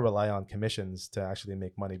you kind of rely on commissions to actually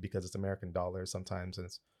make money because it's American dollars sometimes and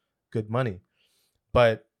it's good money.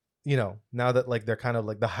 But you know, now that like they're kind of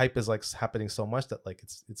like the hype is like happening so much that like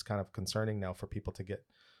it's kind of concerning now for people to get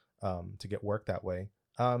work that way.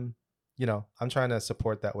 You know, I'm trying to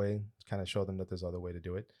support that way, to kind of show them that there's other way to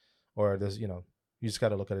do it, or there's, you know, you just got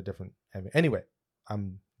to look at a different. Anyway,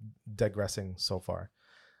 I'm digressing so far.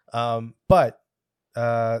 But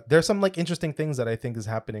there's some like interesting things that I think is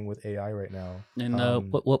happening with AI right now.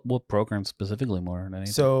 And what program specifically more than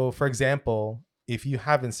anything? So, for example, if you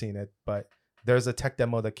haven't seen it, but there's a tech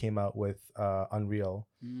demo that came out with Unreal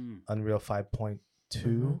 5.2,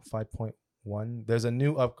 5.1. There's a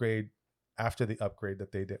new upgrade after the upgrade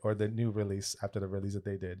that they did, or the new release after the release that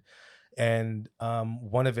they did. And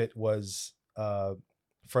one of it was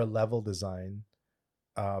for level design.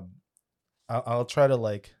 I'll try to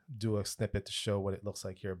like do a snippet to show what it looks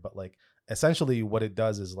like here, but like essentially what it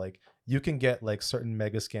does is like you can get like certain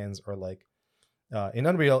mega scans, or like in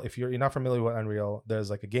Unreal, if you're not familiar with Unreal, there's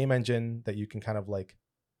like a game engine that you can kind of like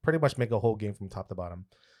pretty much make a whole game from top to bottom.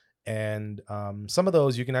 And some of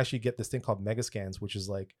those you can actually get this thing called mega scans, which is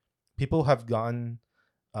like people have gone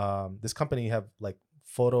this company have like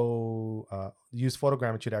used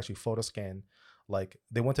photogrammetry to actually photo scan. Like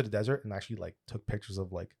they went to the desert and actually like took pictures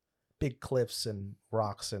of like big cliffs and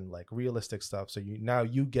rocks and like realistic stuff. So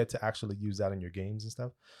you get to actually use that in your games and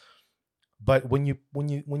stuff. But when you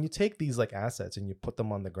take these like assets and you put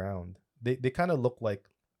them on the ground, they kind of look like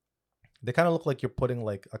you're putting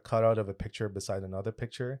like a cutout of a picture beside another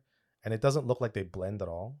picture, and it doesn't look like they blend at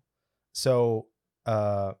all. So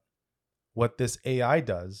what this AI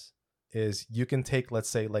does is you can take, let's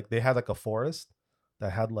say like they had like a forest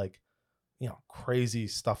that had like, you know, crazy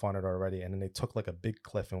stuff on it already, and then they took like a big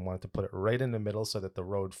cliff and wanted to put it right in the middle so that the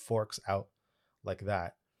road forks out like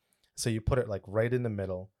that. So you put it like right in the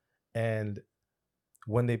middle, and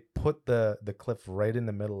when they put the cliff right in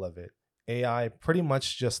the middle of it, AI pretty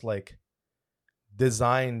much just like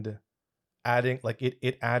designed adding like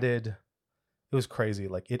it was crazy.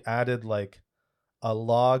 Like it added like a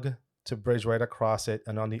log to bridge right across it,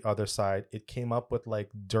 and on the other side it came up with like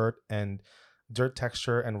dirt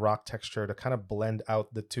texture and rock texture to kind of blend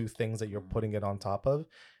out the two things that you're putting it on top of.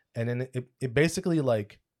 And then it basically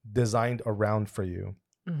like designed around for you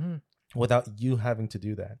without you having to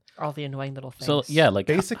do that. All the annoying little things. So yeah, like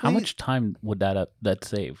Basically- how much time would that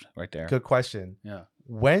saved right there? Good question. Yeah.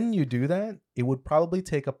 When you do that, it would probably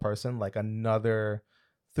take a person like another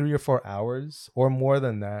 3 or 4 hours or more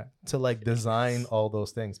than that to like design all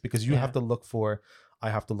those things, because you have to look for, I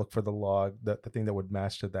have to look for the log, the thing that would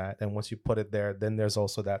match to that. And once you put it there, then there's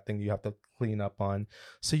also that thing you have to clean up on.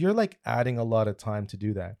 So you're like adding a lot of time to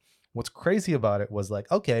do that. What's crazy about it was like,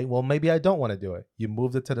 okay, well, maybe I don't want to do it. You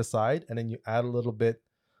moved it to the side and then you add a little bit,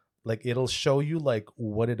 like it'll show you like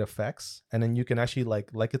what it affects. And then you can actually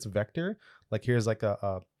like it's vector, like here's like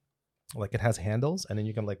like it has handles, and then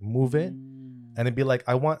you can like move it and it'd be like,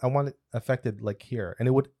 I want it affected like here. And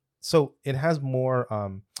it would, so it has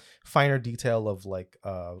more finer detail of like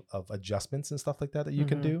of adjustments and stuff like that you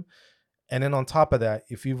can do. And then on top of that,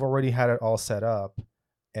 if you've already had it all set up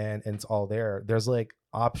and it's all there, there's like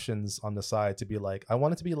options on the side to be like, I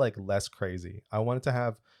want it to be like less crazy. I want it to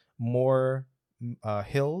have more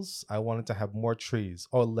hills. I want it to have more trees,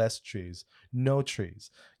 or less trees, no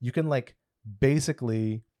trees. You can like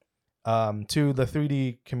basically to the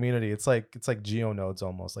 3D community. It's like geo nodes,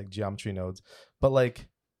 almost like geometry nodes, but like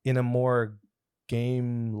in a more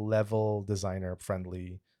game level designer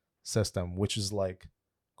friendly system, which is like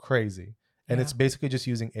crazy. And Yeah. it's basically just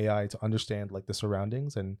using AI to understand like the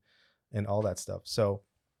surroundings and all that stuff. So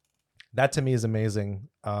that to me is amazing.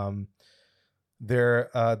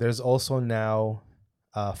 There's also now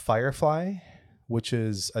Firefly, which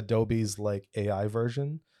is Adobe's like AI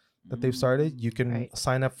version that they've started. You can Right.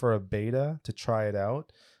 sign up for a beta to try it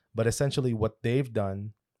out, but essentially what they've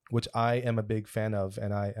done, which I am a big fan of,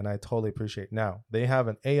 and I totally appreciate. Now they have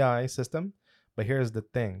an AI system, but here's the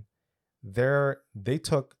thing: they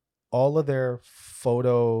took all of their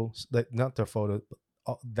photos, like not their photos,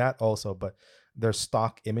 that also, but their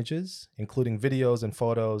stock images, including videos and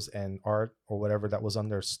photos and art or whatever that was on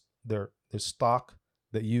their stock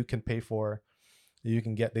that you can pay for, you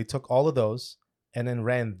can get. They took all of those and then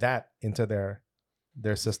ran that into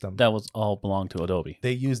their system. That was all belonged to Adobe.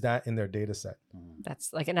 They use that in their data set.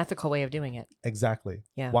 That's like an ethical way of doing it. Exactly.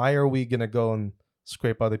 Yeah. Why are we gonna go and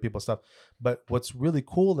scrape other people's stuff? But what's really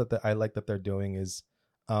cool that I like that they're doing is,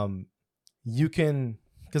 you can,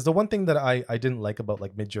 because the one thing that I didn't like about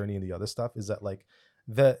like Midjourney and the other stuff is that like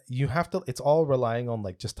you have to, it's all relying on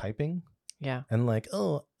like just typing Yeah. and like,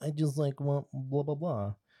 oh, I just like want blah blah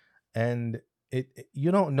blah, and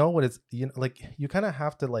you don't know what it's, you know, like you kind of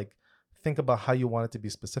have to like think about how you want it to be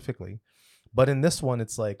specifically. But in this one,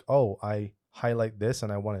 it's like, oh, I highlight this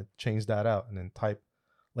and I want to change that out and then type.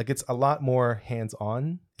 Like it's a lot more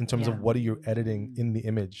hands-on in terms Yeah. of what are you editing in the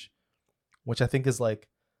image, which I think is like,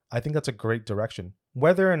 I think that's a great direction.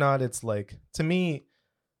 Whether or not it's like, to me,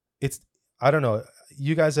 it's, I don't know.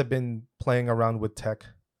 You guys have been playing around with tech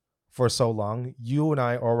for so long. You and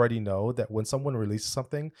I already know that when someone releases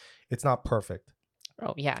something, it's not perfect,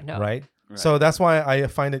 Oh yeah. No. right? Right. So that's why I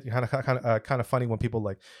find it kind of funny when people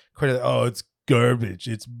like credit, oh, it's garbage,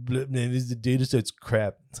 it's the data set's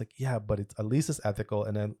crap. It's like, yeah, but it's at least it's ethical,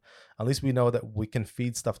 and then at least we know that we can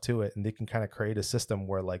feed stuff to it, and they can kind of create a system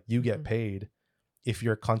where like you get paid if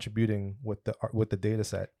you're contributing with the data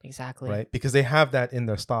set, Exactly. right? Because they have that in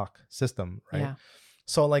their stock system, right? Yeah.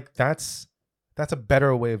 So like that's a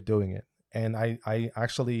better way of doing it, and I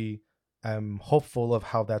actually am hopeful of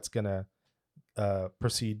how that's gonna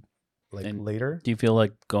proceed like And later. Do you feel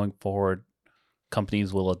like going forward,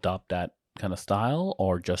 companies will adopt that kind of style,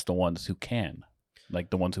 or just the ones who can, like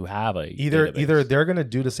the ones who have a Either database? they're gonna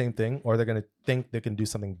do the same thing or they're gonna think they can do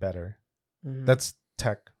something better. Mhm. That's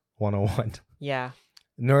tech 101. Yeah.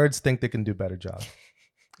 Nerds think they can do a better job.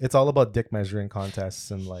 It's all about dick measuring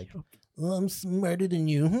contests and like, oh, I'm smarter than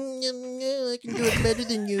you. I can do it better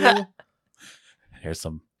than you. There's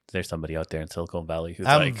somebody out there in Silicon Valley who's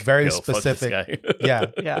I'm like very "Yo, fuck this specific. guy." Yeah.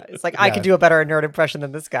 Yeah. It's like I Yeah. could do a better nerd impression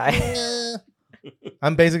than this guy.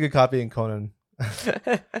 I'm basically copying Conan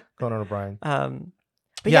O'Brien.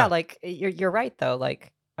 But Yeah. yeah, like you're right though.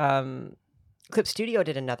 Like Clip Studio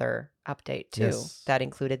did another update too Yes. that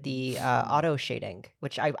included the auto shading,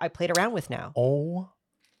 which I played around with now. Oh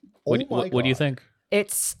What do you think?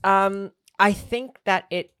 It's I think that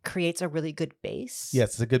it creates a really good base.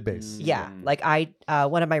 Yes, it's a good base. Yeah, like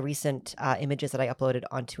one of my recent images that I uploaded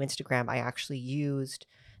onto Instagram, I actually used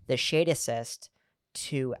the shade assist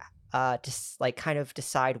to just like kind of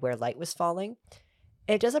decide where light was falling.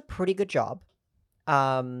 It does a pretty good job.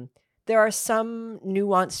 There are some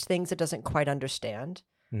nuanced things it doesn't quite understand,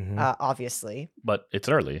 Mhm. obviously, But it's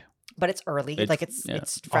early. but it's early. Like it's yeah.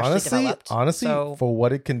 freshly developed. Honestly, so, for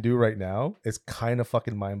what it can do right now, it's kind of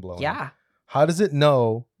fucking mind blowing. yeah, How does it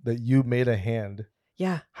know that you made a hand?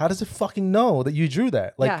 yeah, How does it fucking know that you drew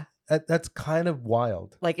that? Like yeah. that's kind of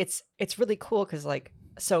wild. Like it's really cool because like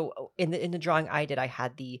so in the drawing I did, I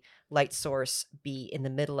had the light source be in the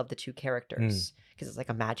middle of the two characters because it's like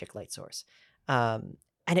a magic light source.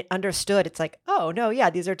 And it understood. It's like, oh no, yeah,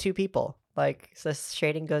 these are two people. Like so this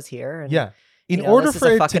shading goes here. And, Yeah. In you know, order this for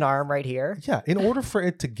is a it fucking to arm right here. Yeah, in order for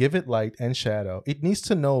it to give it light and shadow, it needs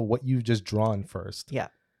to know what you've just drawn first. Yeah.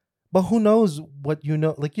 But who knows what you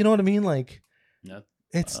know? Like, you know what I mean? Like, Yeah.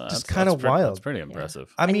 it's That's- just kind of that's wild. That's pretty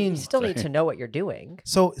impressive. I And mean, you still need sorry. to know what you're doing.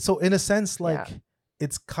 so in a sense, like, Yeah.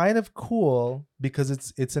 it's kind of cool because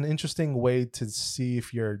it's an interesting way to see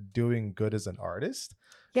if you're doing good as an artist.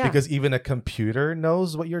 Yeah. Because even a computer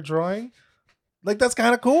knows what you're drawing. Like, that's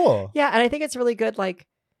kind of cool. Yeah, and I think it's really good. Like,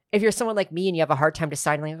 if you're someone like me and you have a hard time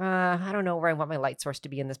deciding, like, I don't know where I want my light source to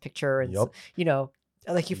be in this picture, and Yup. you know,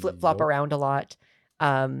 like you flip flop Yup. around a lot.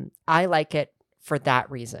 I like it for that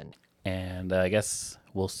reason. And I guess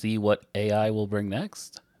we'll see what AI will bring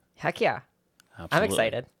next. Heck yeah, I'm Absolutely.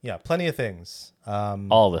 excited. Yeah, plenty of things.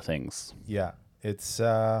 All the things. Yeah, it's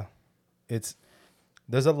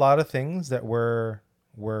there's a lot of things that we're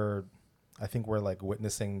I think we're like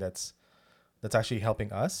witnessing that's actually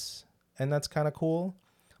helping us, and that's kind of cool.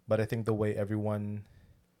 But I think the way everyone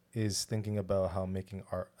is thinking about how making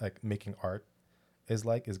art is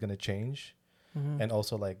going to change. And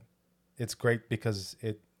also like it's great because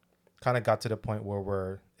it kind of got to the point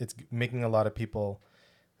where it's making a lot of people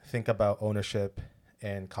think about ownership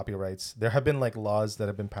and copyrights. There have been like laws that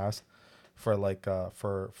have been passed for like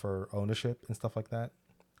for ownership and stuff like that.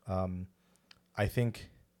 I think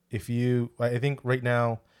right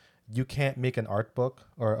now you can't make an art book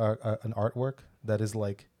or an artwork that is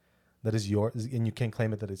yours, and you can't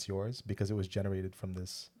claim it that it's yours because it was generated from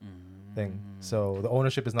this thing. So the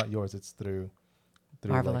ownership is not yours; it's through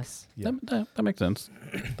Marvelous. Like, yeah. That makes sense.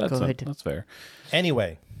 That's fair.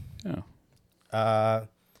 Anyway, Yeah.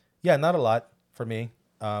 yeah, not a lot for me.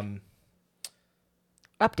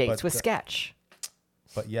 Updates But, with Sketch.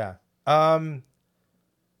 But yeah.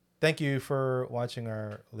 Thank you for watching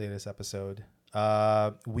our latest episode. We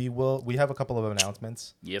have a couple of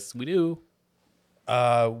announcements. Yes, we do.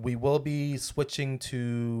 We will be switching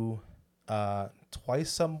to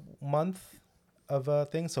twice a month of a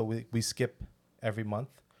thing. So we skip every month.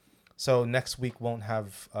 So next week won't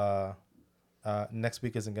have next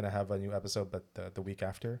week isn't gonna have a new episode, but the week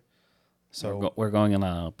after. So We're going on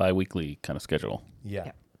a bi-weekly kind of schedule.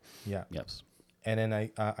 yeah. Yes. And then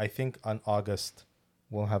I think on August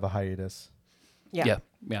we'll have a hiatus. Yeah.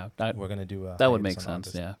 We're gonna do a That would hiatus make on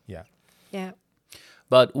sense. August. Yeah. Yeah.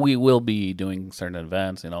 But we will be doing certain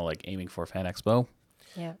events, like aiming for Fan Expo.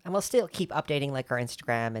 Yeah. And we'll still keep updating like our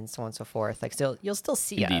Instagram and so on and so forth. Like you'll still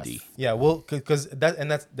see us. Indeedy. Yeah, well, because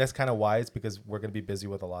that's kind of wise because we're gonna be busy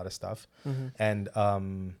with a lot of stuff, and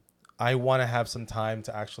I want to have some time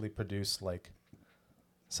to actually produce like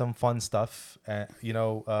some fun stuff.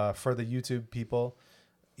 For the YouTube people,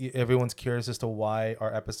 everyone's curious as to why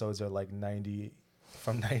our episodes are like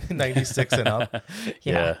 96 and up.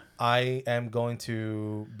 Yeah. I am going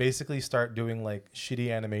to basically start doing like shitty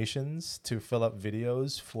animations to fill up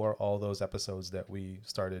videos for all those episodes that we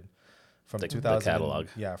started from The 2000 catalog.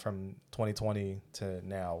 Yeah, from 2020 to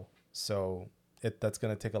now. So that's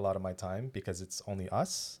going to take a lot of my time because it's only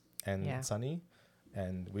us and Sunny,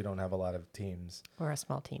 and we don't have a lot of teams. We're a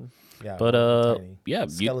small team. Yeah, But we're tiny. yeah,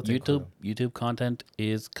 Skeleton crew. YouTube content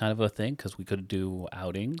is kind of a thing because we could do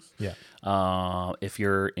outings. Yeah. If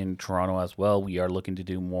you're in Toronto as well, we are looking to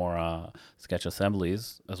do more sketch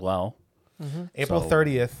assemblies as well. April So-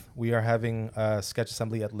 30th, we are having a sketch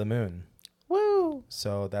assembly at Lemoon. Woo!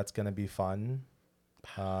 So that's going to be fun.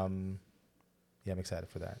 Yeah, I'm excited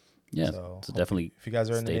for that. Yeah, So so definitely if you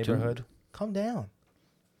guys are in the stay tuned. neighborhood, come down.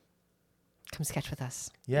 Come sketch with us.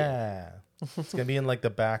 Yeah. It's going to be in like the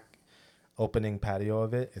back opening patio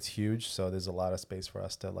of it. It's huge. So there's a lot of space for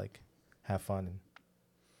us to like have fun and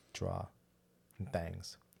draw and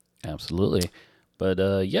things. Absolutely.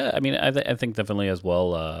 But yeah, I mean, I think definitely as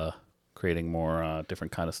well, creating more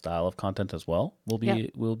different kind of style of content as well will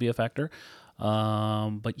be a factor.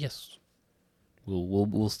 But yes,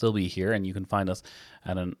 we'll still be here, and you can find us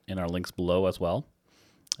in our links below as well.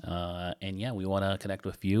 And yeah, we want to connect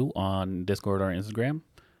with you on Discord or Instagram.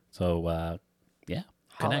 So yeah,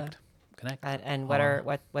 connect. And what's our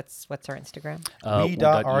Instagram?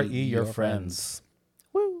 We.re your friends.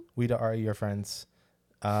 Woo! We.re your friends.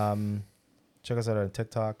 Check us out on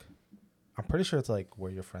TikTok. I'm pretty sure it's like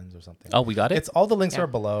We're Your Friends or something. Oh, we got it. It's all the links Yeah. are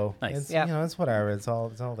below. Nice. It's, Yeah. it's whatever. It's all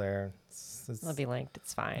there. It'll be linked.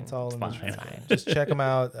 It's fine. It's all in the- It's fine. Just check them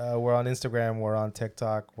out. We're on Instagram. We're on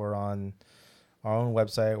TikTok. We're on our own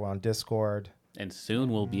website. We're on Discord. And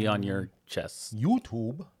soon we'll be on your chest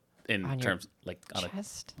YouTube. in On your terms like on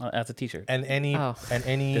Chest? as a T-shirt. And any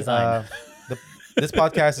Design. this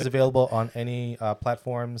podcast is available on any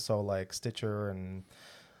platform. So like Stitcher and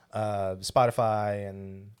Spotify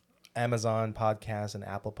and Amazon Podcasts and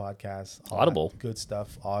Apple Podcasts. all that Audible. good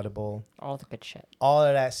stuff. Audible. All the good shit. All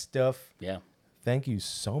of that stuff. Yeah. Thank you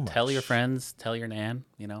so much. Tell your friends. Tell your nan.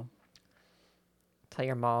 Tell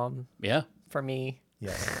your mom Yeah. for me.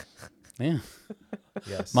 Yes. Yeah.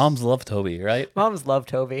 Yes. Moms love Toby, right? Moms love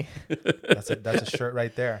Toby. That's a shirt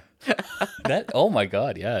right there. That. Oh my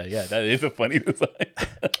God. Yeah. Yeah. That is a funny design.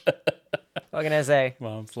 What can I say?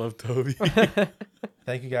 Moms love Toby.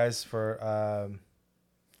 Thank you guys for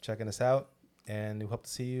checking us out, and we hope to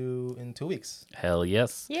see you in 2 weeks. Hell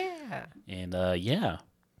yes. Yeah. And yeah,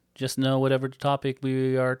 just know whatever topic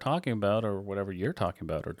we are talking about or whatever you're talking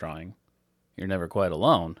about or drawing, you're never quite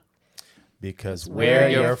alone. Because We're we're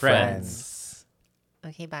your your friends.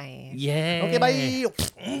 friends. Okay, bye. Yeah. Okay,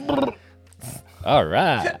 bye. All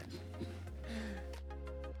right.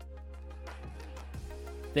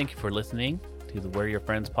 Thank you for listening to the We're Your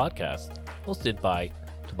Friends podcast, hosted by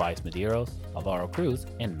Tobias Medeiros, Alvaro Cruz,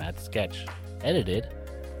 and Matt Sketch. Edited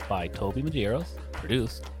by Toby Medeiros,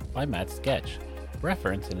 produced by Matt Sketch.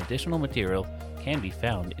 Reference and additional material can be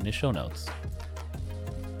found in the show notes.